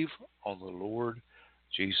believe on the Lord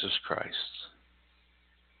Jesus Christ.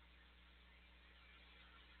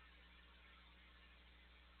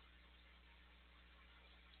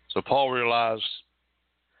 So Paul realized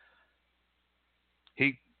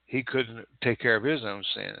he couldn't take care of his own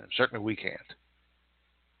sin, and certainly we can't.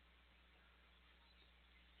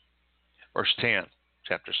 Verse 10,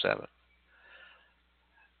 chapter 7.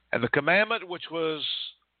 And the commandment which was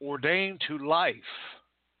ordained to life,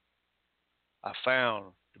 I found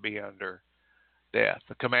to be under death.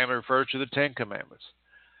 The commandment refers to the Ten Commandments.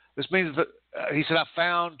 This means that, he said, I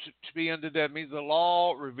found to be under death. It means the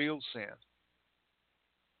law reveals sin.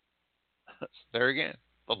 There again,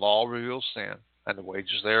 the law reveals sin, and the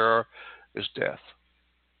wages thereof is death.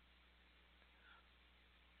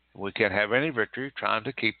 We can't have any victory trying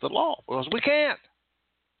to keep the law, because we can't.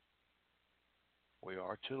 We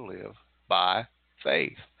are to live by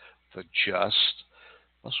faith. The just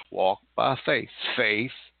must walk by faith.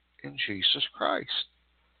 Faith in Jesus Christ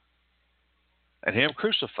and Him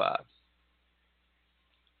crucified.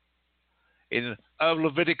 In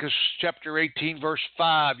Leviticus chapter 18, verse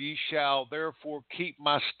 5, ye shall therefore keep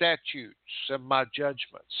my statutes and my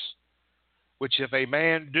judgments, which if a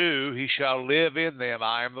man do, he shall live in them.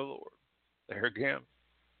 I am the Lord. There again.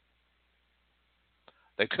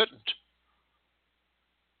 They couldn't.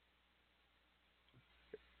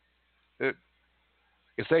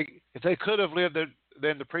 If they could have lived,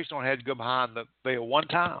 then the priest only had to go behind the veil one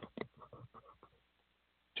time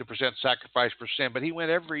to present sacrifice for sin. But he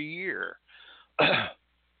went every year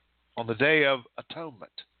on the Day of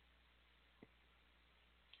Atonement,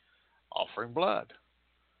 offering blood.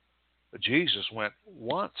 But Jesus went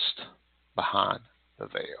once behind the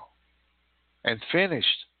veil and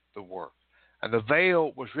finished the work. And the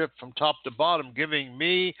veil was ripped from top to bottom, giving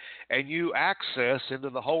me and you access into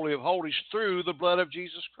the Holy of Holies through the blood of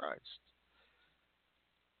Jesus Christ.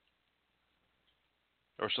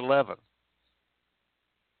 Verse 11.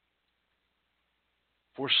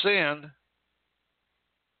 For sin,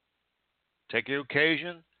 taking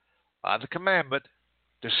occasion by the commandment,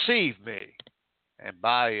 deceived me, and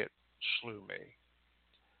by it slew me.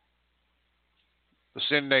 The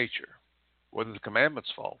sin nature wasn't the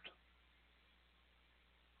commandment's fault.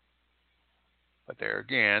 But there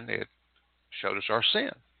again, it showed us our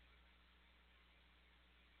sin.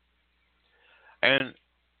 And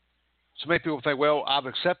so many people think, well, I've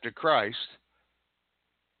accepted Christ.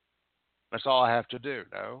 That's all I have to do.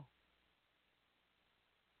 No.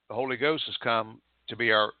 The Holy Ghost has come to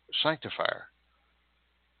be our sanctifier.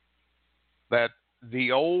 That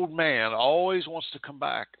the old man always wants to come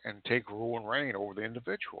back and take rule and reign over the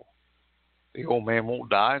individual. The old man won't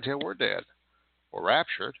die until we're dead or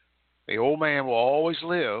raptured. The old man will always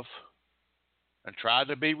live and try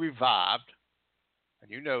to be revived.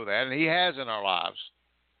 And you know that. And he has in our lives.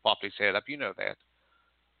 Popped his head up. You know that.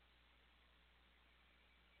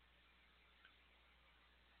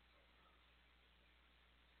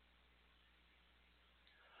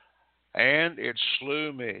 And it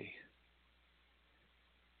slew me.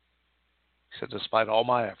 He said, despite all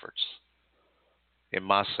my efforts, in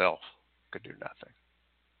myself, could do nothing.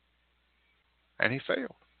 And he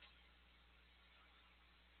failed.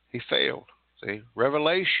 He failed. See,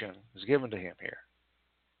 revelation is given to him here.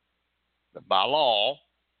 That by law,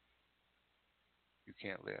 you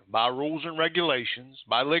can't live. By rules and regulations,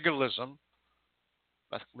 by legalism,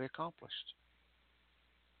 that can be accomplished.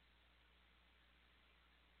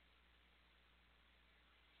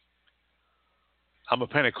 I'm a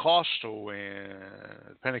Pentecostal, and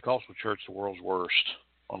the Pentecostal church, the world's worst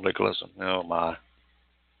on legalism. Oh, my.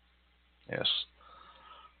 Yes.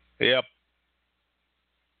 Yep.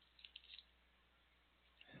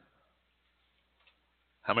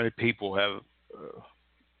 How many people have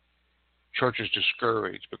churches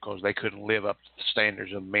discouraged because they couldn't live up to the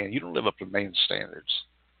standards of men? You don't live up to man's standards.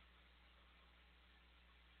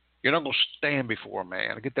 You're not going to stand before a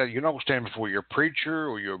man. Get that? You're not going to stand before your preacher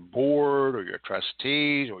or your board or your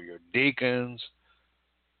trustees or your deacons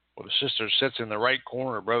or the sister sits in the right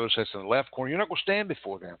corner or brother sits in the left corner. You're not going to stand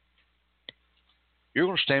before them. You're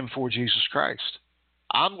going to stand before Jesus Christ.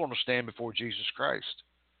 I'm going to stand before Jesus Christ.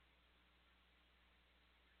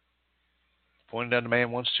 Appointed unto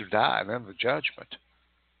man once to die, and then the judgment.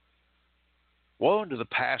 Woe unto the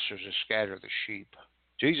pastors that scatter the sheep.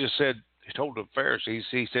 Jesus said, he told the Pharisees,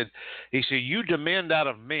 he said, you demand out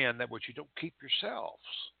of men that which you don't keep yourselves.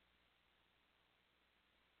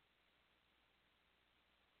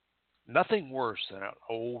 Nothing worse than an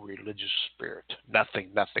old religious spirit.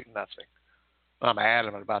 Nothing. I'm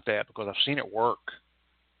adamant about that because I've seen it work.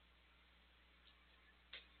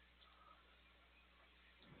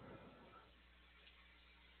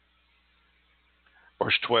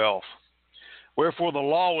 Verse 12. Wherefore the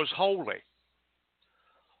law is holy,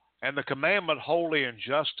 and the commandment holy and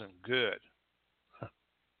just and good.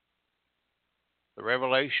 The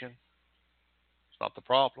revelation is not the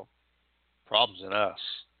problem. The problem's in us.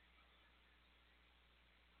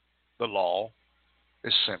 The law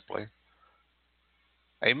is simply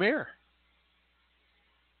a mirror.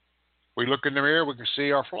 We look in the mirror, we can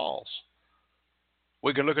see our flaws.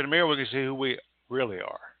 We can look in the mirror, we can see who we really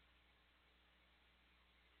are.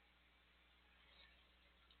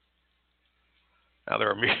 Now,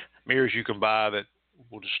 there are mirrors you can buy that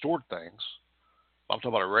will distort things. I'm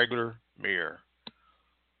talking about a regular mirror.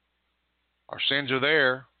 Our sins are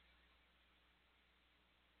there,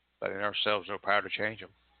 but in ourselves, no power to change them.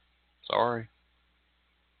 Sorry.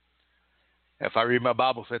 If I read my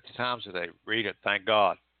Bible 50 times a day, read it, thank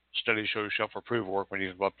God. Study to show yourself approved, work when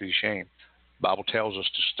you can up to your shame. The Bible tells us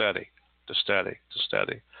to study.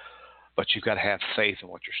 But you've got to have faith in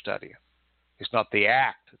what you're studying. It's not the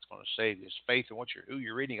act that's going to save you. It's faith in who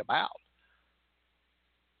you're reading about.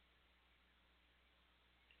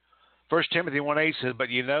 1 Timothy 1:8 says, but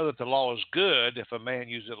you know that the law is good if a man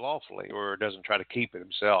uses it lawfully or doesn't try to keep it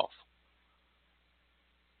himself.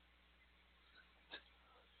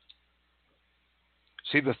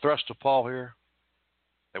 See the thrust of Paul here?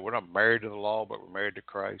 That we're not married to the law, but we're married to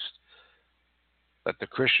Christ. That the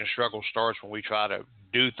Christian struggle starts when we try to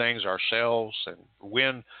do things ourselves and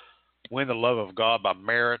win the love of God by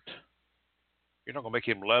merit. You're not going to make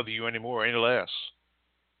him love you anymore or any less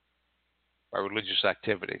by religious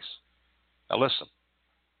activities. Now listen,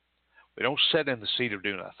 we don't sit in the seat of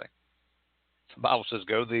do nothing. The Bible says,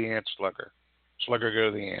 go to the ant, slugger. Slugger,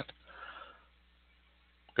 go to the ant.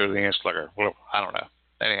 Go to the ant, slugger. Well, I don't know.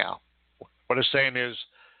 Anyhow, what it's saying is,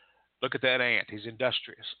 look at that ant. He's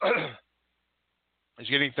industrious. He's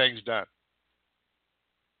getting things done.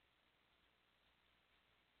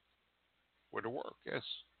 We're to work, yes.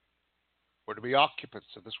 We're to be occupants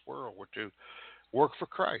of this world. We're to work for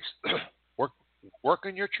Christ. Work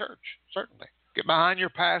in your church, certainly. Get behind your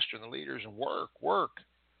pastor and the leaders and work.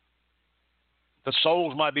 The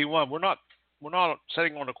souls might be won. We're not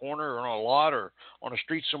sitting on a corner or on a lot or on a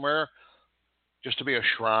street somewhere just to be a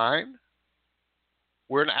shrine.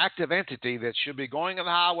 We're an active entity that should be going in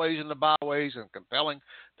the highways and the byways and compelling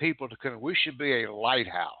people to come. We should be a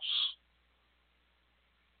lighthouse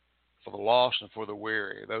for the lost and for the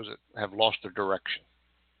weary, those that have lost their direction.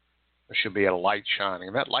 There should be a light shining.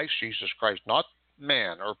 And that light's Jesus Christ, not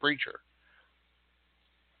man or preacher.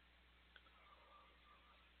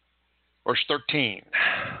 Verse 13.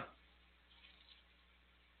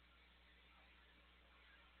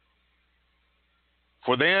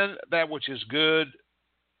 For then that which is good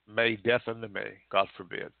made death unto me, God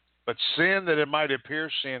forbid. But sin, that it might appear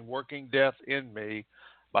sin, working death in me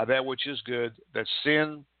by that which is good, that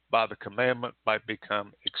sin by the commandment might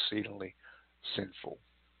become exceedingly sinful.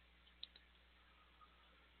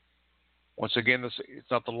 Once again,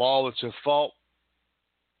 it's not the law that's at fault,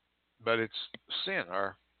 but it's sin,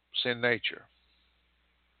 our sin nature.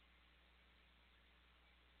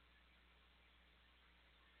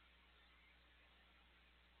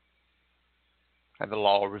 And the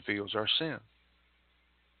law reveals our sin.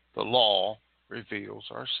 The law reveals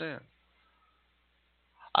our sin.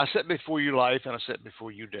 I set before you life, and I set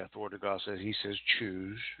before you death. The Word of God says, He says,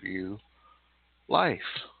 choose you life.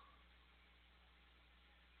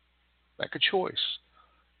 Make a choice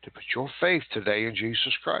to put your faith today in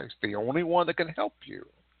Jesus Christ. The only one that can help you.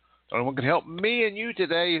 The only one that can help me and you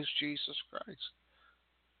today is Jesus Christ.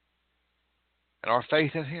 And our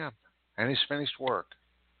faith in Him and His finished work.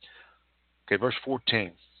 Okay, verse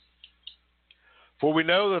 14. For we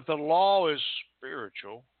know that the law is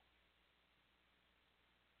spiritual,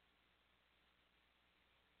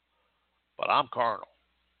 but I'm carnal,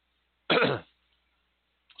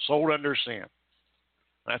 sold under sin.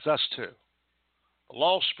 That's us too. The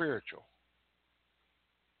law is spiritual.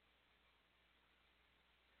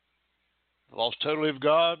 The law is totally of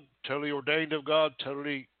God, totally ordained of God,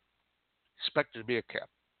 totally expected to be kept.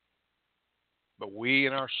 But we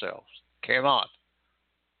in ourselves cannot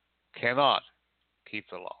keep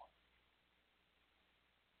the law.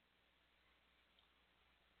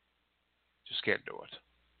 Just can't do it.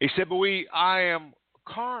 He said, but I am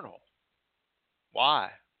carnal. Why?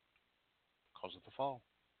 Because of the fall.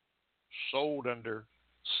 Sold under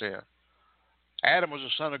sin. Adam was a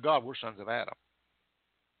son of God. We're sons of Adam.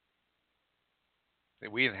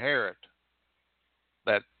 And we inherit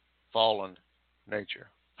that fallen nature.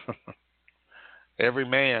 Every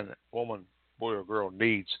man, woman, boy, or girl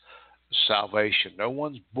needs salvation. No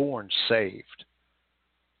one's born saved.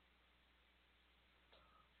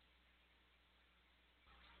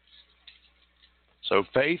 So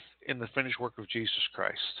faith in the finished work of Jesus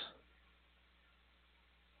Christ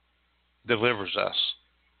delivers us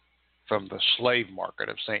from the slave market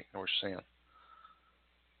of Satan or sin.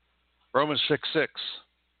 Romans 6:6,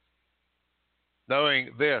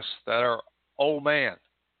 knowing this, that our old man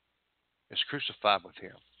is crucified with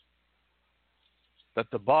him, that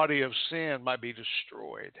the body of sin might be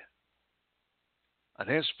destroyed, and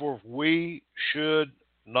henceforth we should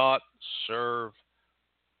not serve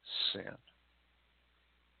sin.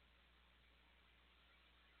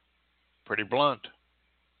 Pretty blunt.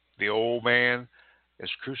 The old man is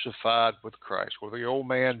crucified with Christ. Well, the old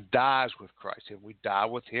man dies with Christ. If we die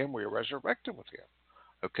with him, we are resurrected with him.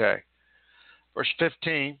 Okay. Verse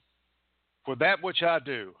 15, for that which I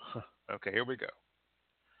do. Okay, here we go.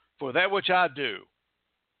 For that which I do,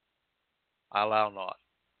 I allow not.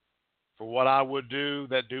 For what I would do,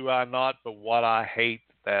 that do I not, but what I hate,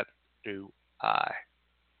 that do I.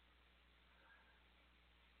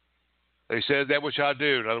 He says that which I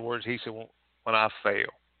do. In other words, he said, when I fail,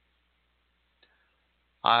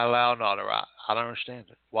 I allow not, or I don't understand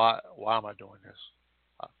it. Why am I doing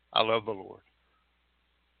this? I love the Lord.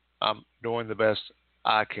 I'm doing the best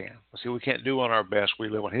I can. See, we can't do on our best. We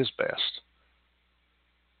live on his best.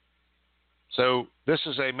 So this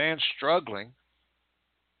is a man struggling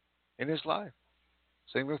in his life,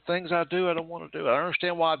 saying the things I do, I don't want to do. I don't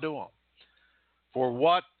understand why I do them. For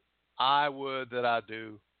what I would that I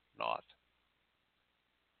do not.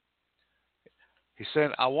 He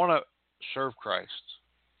said, I want to serve Christ.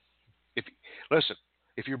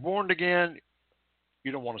 If you're born again,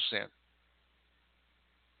 you don't want to sin.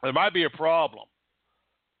 There might be a problem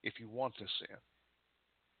if you want to sin.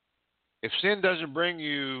 If sin doesn't bring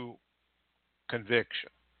you conviction,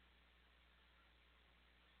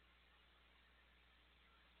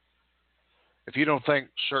 if you don't think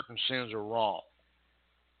certain sins are wrong,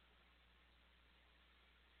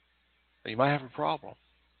 then you might have a problem.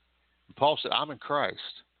 And Paul said, I'm in Christ.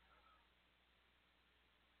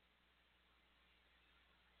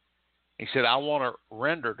 He said, I want to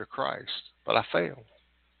render to Christ, but I fail.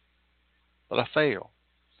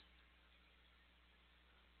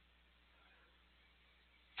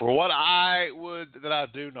 For what I would that I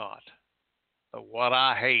do not, but what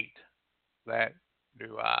I hate, that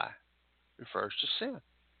do I, refers to sin.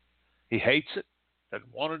 He hates it,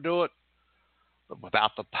 doesn't want to do it, but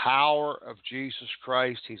without the power of Jesus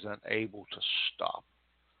Christ, he's unable to stop.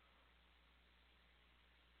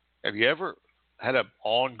 Have you ever had an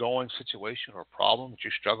ongoing situation or problem that you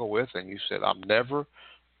struggle with and you said, I'm never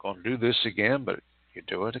going to do this again, but you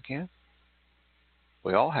do it again?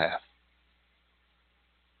 We all have.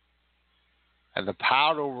 And the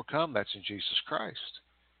power to overcome that's in Jesus Christ.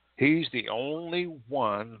 He's the only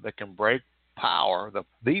one that can break power,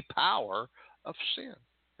 the power of sin.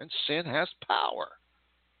 And sin has power.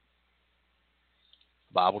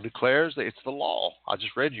 The Bible declares that it's the law. I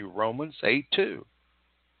just read you Romans 8:2,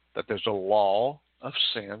 that there's a law of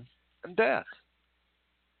sin and death.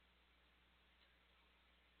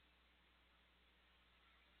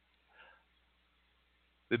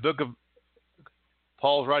 The book of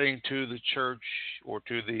Paul's writing to the church, or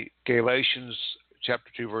to the Galatians, chapter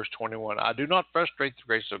 2, verse 21. I do not frustrate the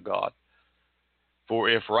grace of God, for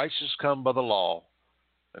if righteousness come by the law,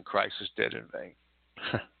 then Christ is dead in vain.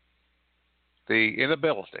 The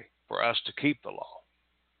inability for us to keep the law.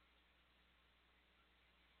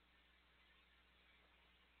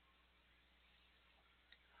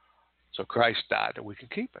 So Christ died that we can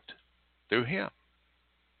keep it through him.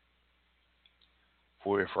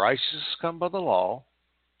 For if righteousness come by the law,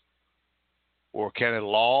 or can the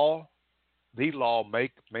law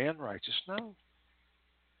make man righteous? No.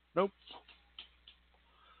 Nope.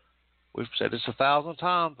 We've said this 1,000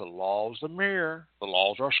 times. The law is the mirror. The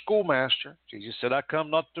law is our schoolmaster. Jesus said, I come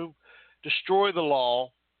not to destroy the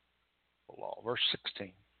law. Verse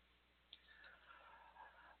 16.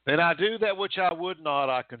 Then I do that which I would not,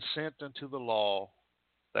 I consent unto the law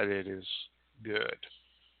that it is good.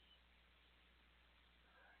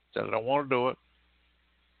 Said I don't want to do it,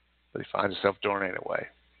 but he finds himself doing it anyway.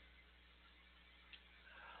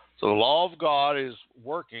 So the law of God is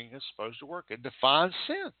working, it's supposed to work. It defines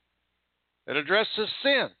sin. It addresses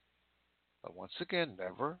sin. But once again,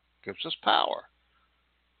 never gives us power.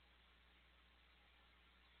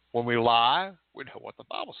 When we lie, we know what the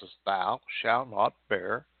Bible says. Thou shalt not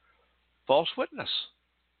bear false witness.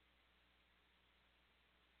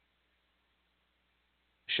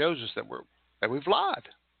 It shows us that we've lied.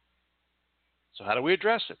 So how do we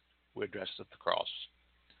address it? We address it at the cross.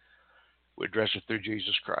 We address it through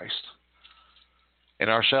Jesus Christ. In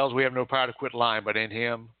ourselves, we have no power to quit lying, but in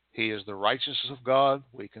Him, He is the righteousness of God.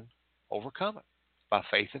 We can overcome it by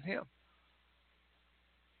faith in Him.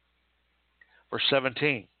 Verse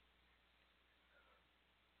 17.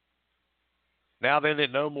 Now then,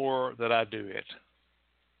 it no more that I do it,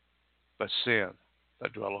 but sin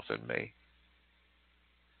that dwelleth in me.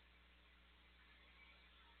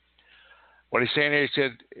 What he's saying here, he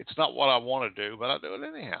said, it's not what I want to do, but I do it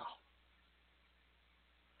anyhow.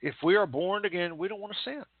 If we are born again, we don't want to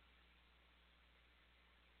sin.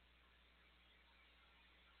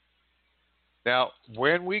 Now,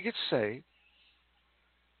 when we get saved,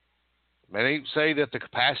 many say that the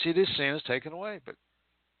capacity to sin is taken away, but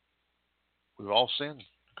we've all sinned to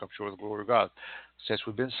come short of the glory of God since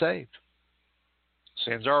we've been saved.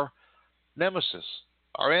 Sin's our nemesis,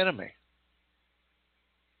 our enemy.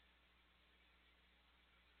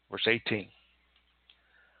 Verse 18.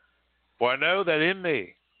 For I know that in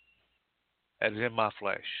me, as in my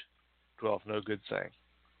flesh, dwelleth no good thing.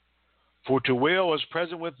 For to will is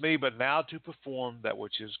present with me, but now to perform that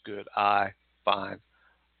which is good I find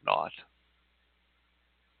not.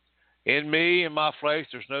 In me, in my flesh,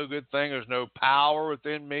 there's no good thing. There's no power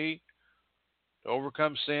within me to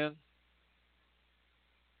overcome sin.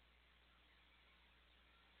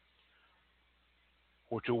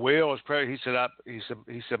 For to will is present.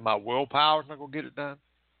 He said, my willpower is not going to get it done.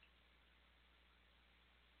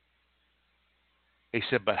 He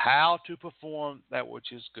said, but how to perform that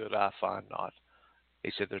which is good I find not.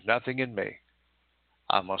 He said, there's nothing in me.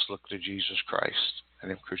 I must look to Jesus Christ and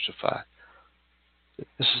Him crucified.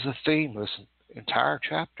 This is the theme of this entire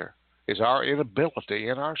chapter, is our inability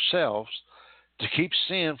in ourselves to keep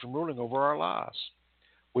sin from ruling over our lives.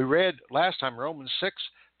 We read last time Romans 6,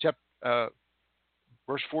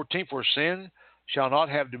 verse 14, for sin shall not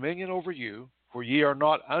have dominion over you, for ye are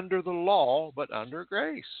not under the law, but under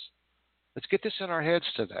grace. Let's get this in our heads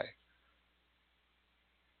today.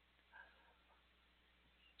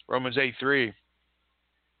 Romans 8:3.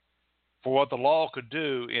 For what the law could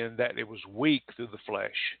do in that it was weak through the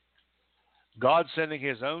flesh, God sending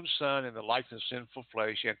His own Son in the likeness of sinful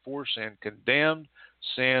flesh, and for sin condemned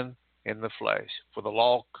sin in the flesh. For the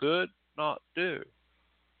law could not do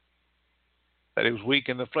that it was weak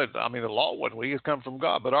in the flesh. I mean, the law wasn't weak, it's come from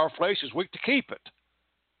God, but our flesh is weak to keep it.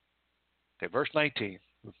 Okay, verse 19.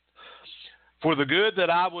 For the good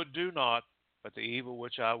that I would do not, but the evil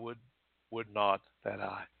which I would not that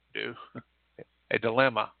I do. A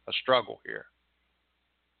dilemma, a struggle here.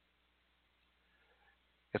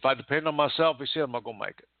 If I depend on myself, he said, I'm not going to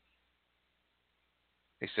make it.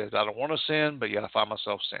 He says, I don't want to sin, but yet I find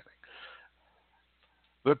myself sinning.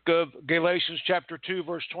 Book of Galatians chapter 2,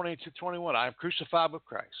 verse 20 to 21. I am crucified with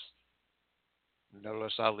Christ.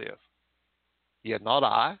 Nevertheless I live. Yet not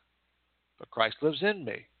I, but Christ lives in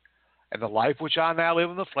me. And the life which I now live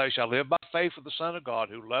in the flesh, I live by faith of the Son of God,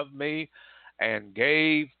 who loved me and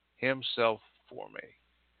gave Himself for me.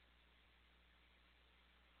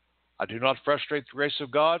 I do not frustrate the grace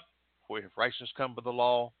of God, for if righteousness come by the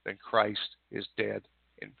law, then Christ is dead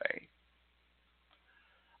in vain.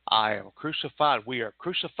 I am crucified. We are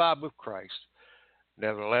crucified with Christ.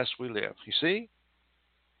 Nevertheless we live. You see?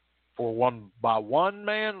 For by one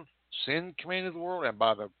man sin came into the world, and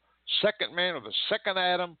by the second man, or the second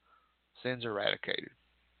Adam, sin's eradicated.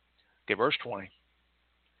 Okay, verse 20.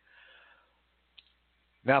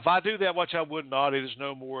 Now, if I do that which I would not, it is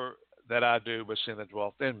no more that I do, but sin that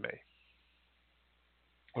dwelleth in me.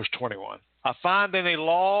 Verse 21. I find in a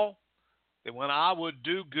law that when I would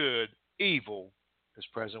do good, evil is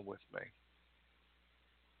present with me.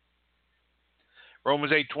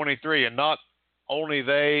 Romans 8:23. And not only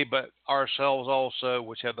they, but ourselves also,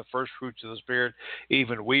 which have the first fruits of the Spirit,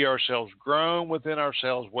 even we ourselves groan within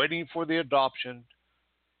ourselves, waiting for the adoption,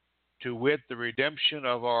 to wit, the redemption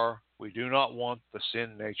of our. We do not want the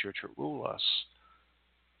sin nature to rule us.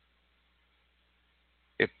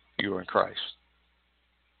 you are in Christ.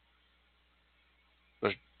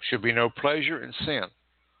 There should be no pleasure in sin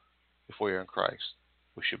if we are in Christ.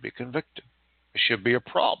 We should be convicted. It should be a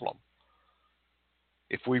problem.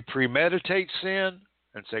 If we premeditate sin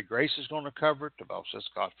and say grace is going to cover it, the Bible says,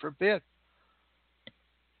 God forbid.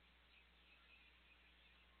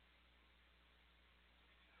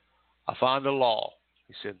 I find a law,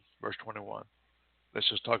 he said, verse 21. Let's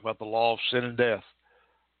just talk about the law of sin and death.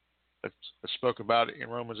 Let's spoke about it in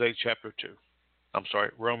Romans 8, chapter 2.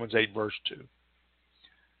 Romans 8, verse 2.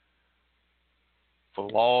 For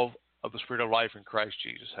the law of the Spirit of life in Christ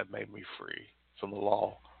Jesus had made me free from the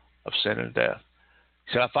law of sin and death.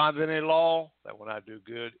 He said, I find in a law that when I do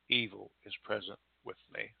good, evil is present with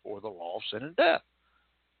me, or the law of sin and death.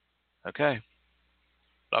 Okay.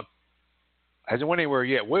 Now, hasn't went anywhere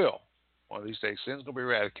yet, will. One of these days, sin's going to be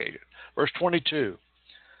eradicated. Verse 22.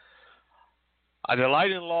 I delight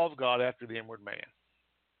in the law of God after the inward man.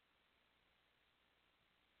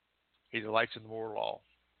 He delights in the moral law.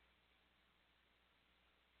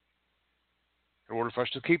 In order for us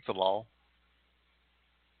to keep the law,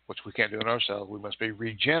 which we can't do in ourselves, we must be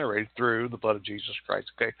regenerated through the blood of Jesus Christ.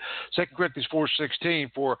 Okay. 2 Corinthians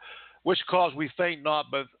 4:16, for which cause we faint not,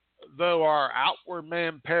 but though our outward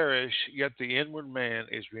man perish, yet the inward man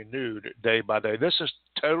is renewed day by day. This is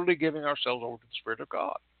totally giving ourselves over to the Spirit of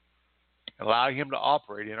God, allowing Him to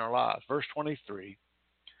operate in our lives. Verse 23,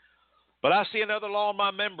 but I see another law in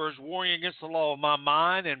my members, warring against the law of my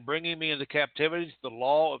mind and bringing me into captivity to the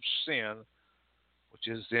law of sin, which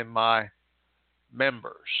is in my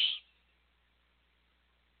members.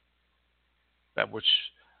 That which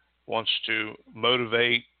wants to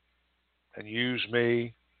motivate and use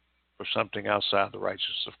me for something outside the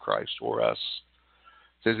righteousness of Christ or us.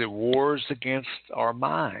 It says it wars against our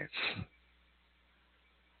minds.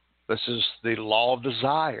 This is the law of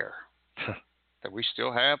desire that we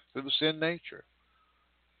still have through the sin nature.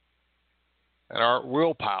 And our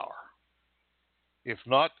willpower, if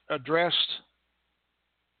not addressed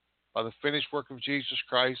by the finished work of Jesus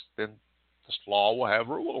Christ, then this law will have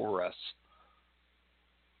rule over us.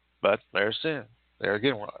 But there's sin. There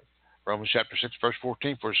again, Romans chapter 6, verse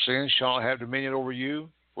 14, for sin shall not have dominion over you,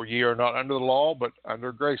 for ye are not under the law, but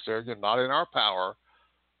under grace. There again, not in our power,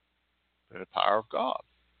 but in the power of God.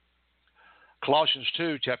 Colossians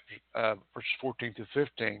 2, verses 14 to 15,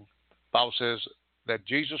 the Bible says that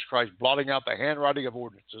Jesus Christ, blotting out the handwriting of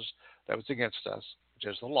ordinances that was against us, which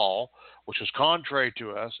is the law, which was contrary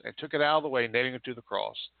to us, and took it out of the way, nailing it to the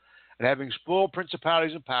cross. And having spoiled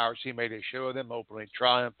principalities and powers, he made a show of them openly,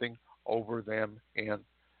 triumphing over them in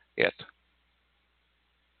it.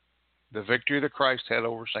 The victory that Christ had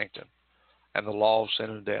over Satan and the law of sin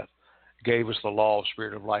and death gave us the law of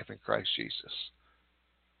Spirit of life in Christ Jesus.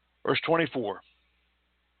 Verse 24.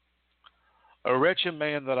 A wretched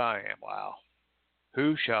man that I am, wow,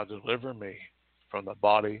 who shall deliver me from the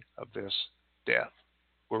body of this death?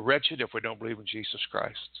 We're wretched if we don't believe in Jesus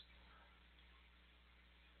Christ.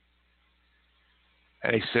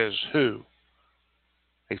 And he says, who?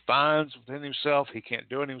 He finds within himself, he can't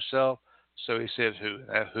do it himself, so he says who?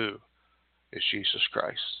 That who is Jesus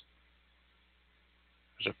Christ.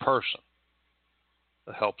 There's a person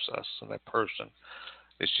that helps us, and that person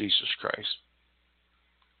is Jesus Christ.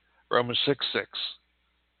 Romans 6:6.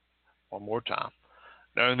 One more time.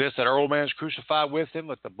 Knowing this, that our old man is crucified with him,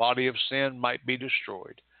 that the body of sin might be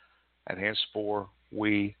destroyed, and henceforth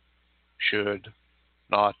we should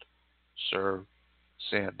not serve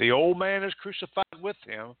sin. The old man is crucified with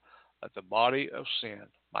him, that the body of sin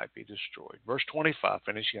might be destroyed. Verse 25,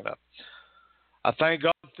 finishing up. I thank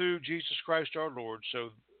God through Jesus Christ our Lord. So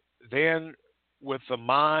then with the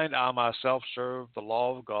mind I myself serve the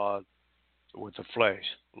law of God, with the flesh,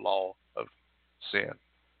 the law of sin.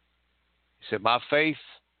 He said, my faith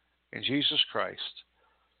in Jesus Christ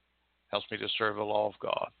helps me to serve the law of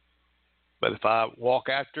God. But if I walk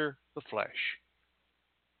after the flesh,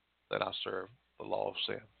 then I serve the law of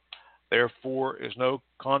sin. Therefore is no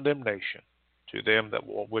condemnation to them that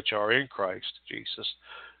which are in Christ Jesus,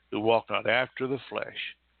 who walk not after the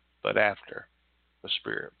flesh, but after the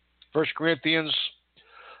Spirit. 1 Corinthians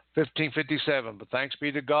 15:57. But thanks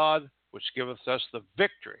be to God, which giveth us the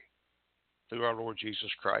victory through our Lord Jesus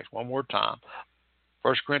Christ. One more time.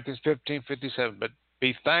 1 Corinthians 15:57. But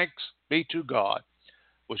thanks be to God,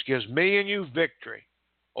 which gives me and you victory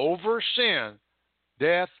over sin,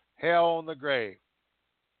 death, hell, and the grave.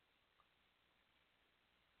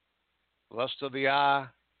 The lust of the eye,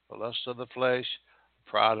 the lust of the flesh, the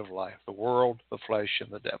pride of life, the world, the flesh, and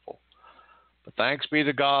the devil. But thanks be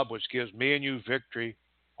to God, which gives me and you victory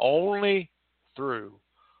only through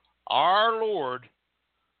our Lord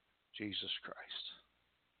Jesus Christ.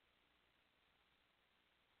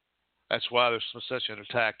 That's why there's such an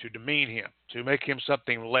attack to demean him, to make him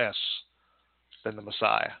something less than the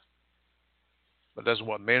Messiah. But that's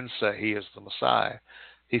what men say. He is the Messiah.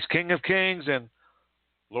 He's King of Kings and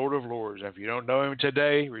Lord of Lords. And if you don't know him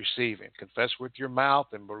today, receive him. Confess with your mouth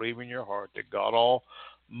and believe in your heart that God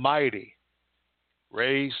Almighty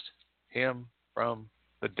raised him from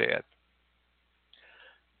the dead.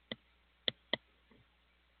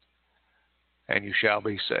 And you shall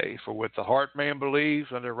be saved. For with the heart man believes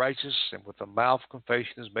unto righteousness, and with the mouth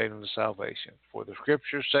confession is made unto salvation. For the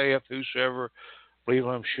Scripture saith, whosoever believeth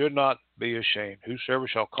on him should not be ashamed. Whosoever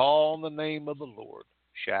shall call on the name of the Lord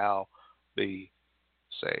shall be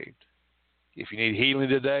saved. If you need healing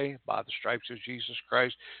today, by the stripes of Jesus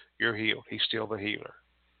Christ, you're healed. He's still the healer.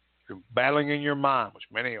 If you're battling in your mind, which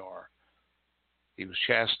many are, he was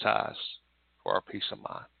chastised for our peace of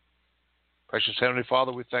mind. Precious Heavenly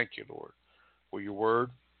Father, we thank you, Lord, for your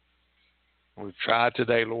word. We've tried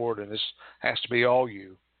today, Lord, and this has to be all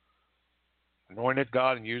you. Anoint it,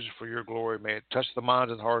 God, and use it for your glory. May it touch the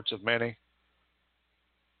minds and hearts of many.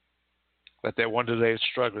 Let that one today is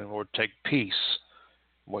struggling, Lord, take peace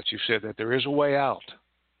in what you've said, that there is a way out.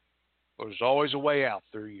 Lord, there's always a way out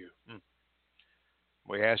through you.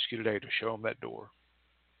 We ask you today to show them that door.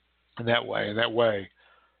 And that way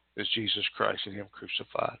is Jesus Christ and him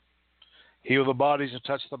crucified. Heal the bodies and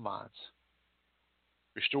touch the minds.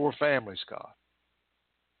 Restore families, God.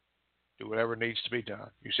 Do whatever needs to be done.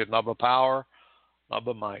 You said, not by power, not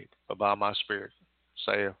by might, but by my Spirit,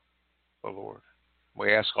 saith the Lord.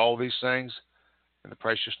 We ask all these things in the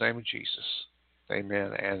precious name of Jesus.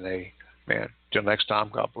 Amen and amen. Till next time,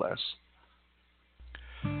 God bless.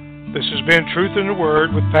 This has been Truth in the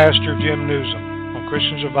Word with Pastor Jim Nuzum on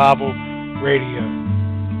Christian Survival Radio.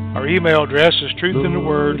 Our email address is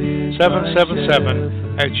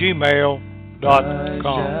truthintheword777@gmail.com.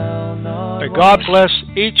 May God bless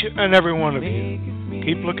each and every one of you.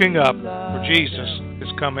 Keep looking up, for Jesus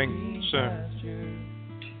is coming soon.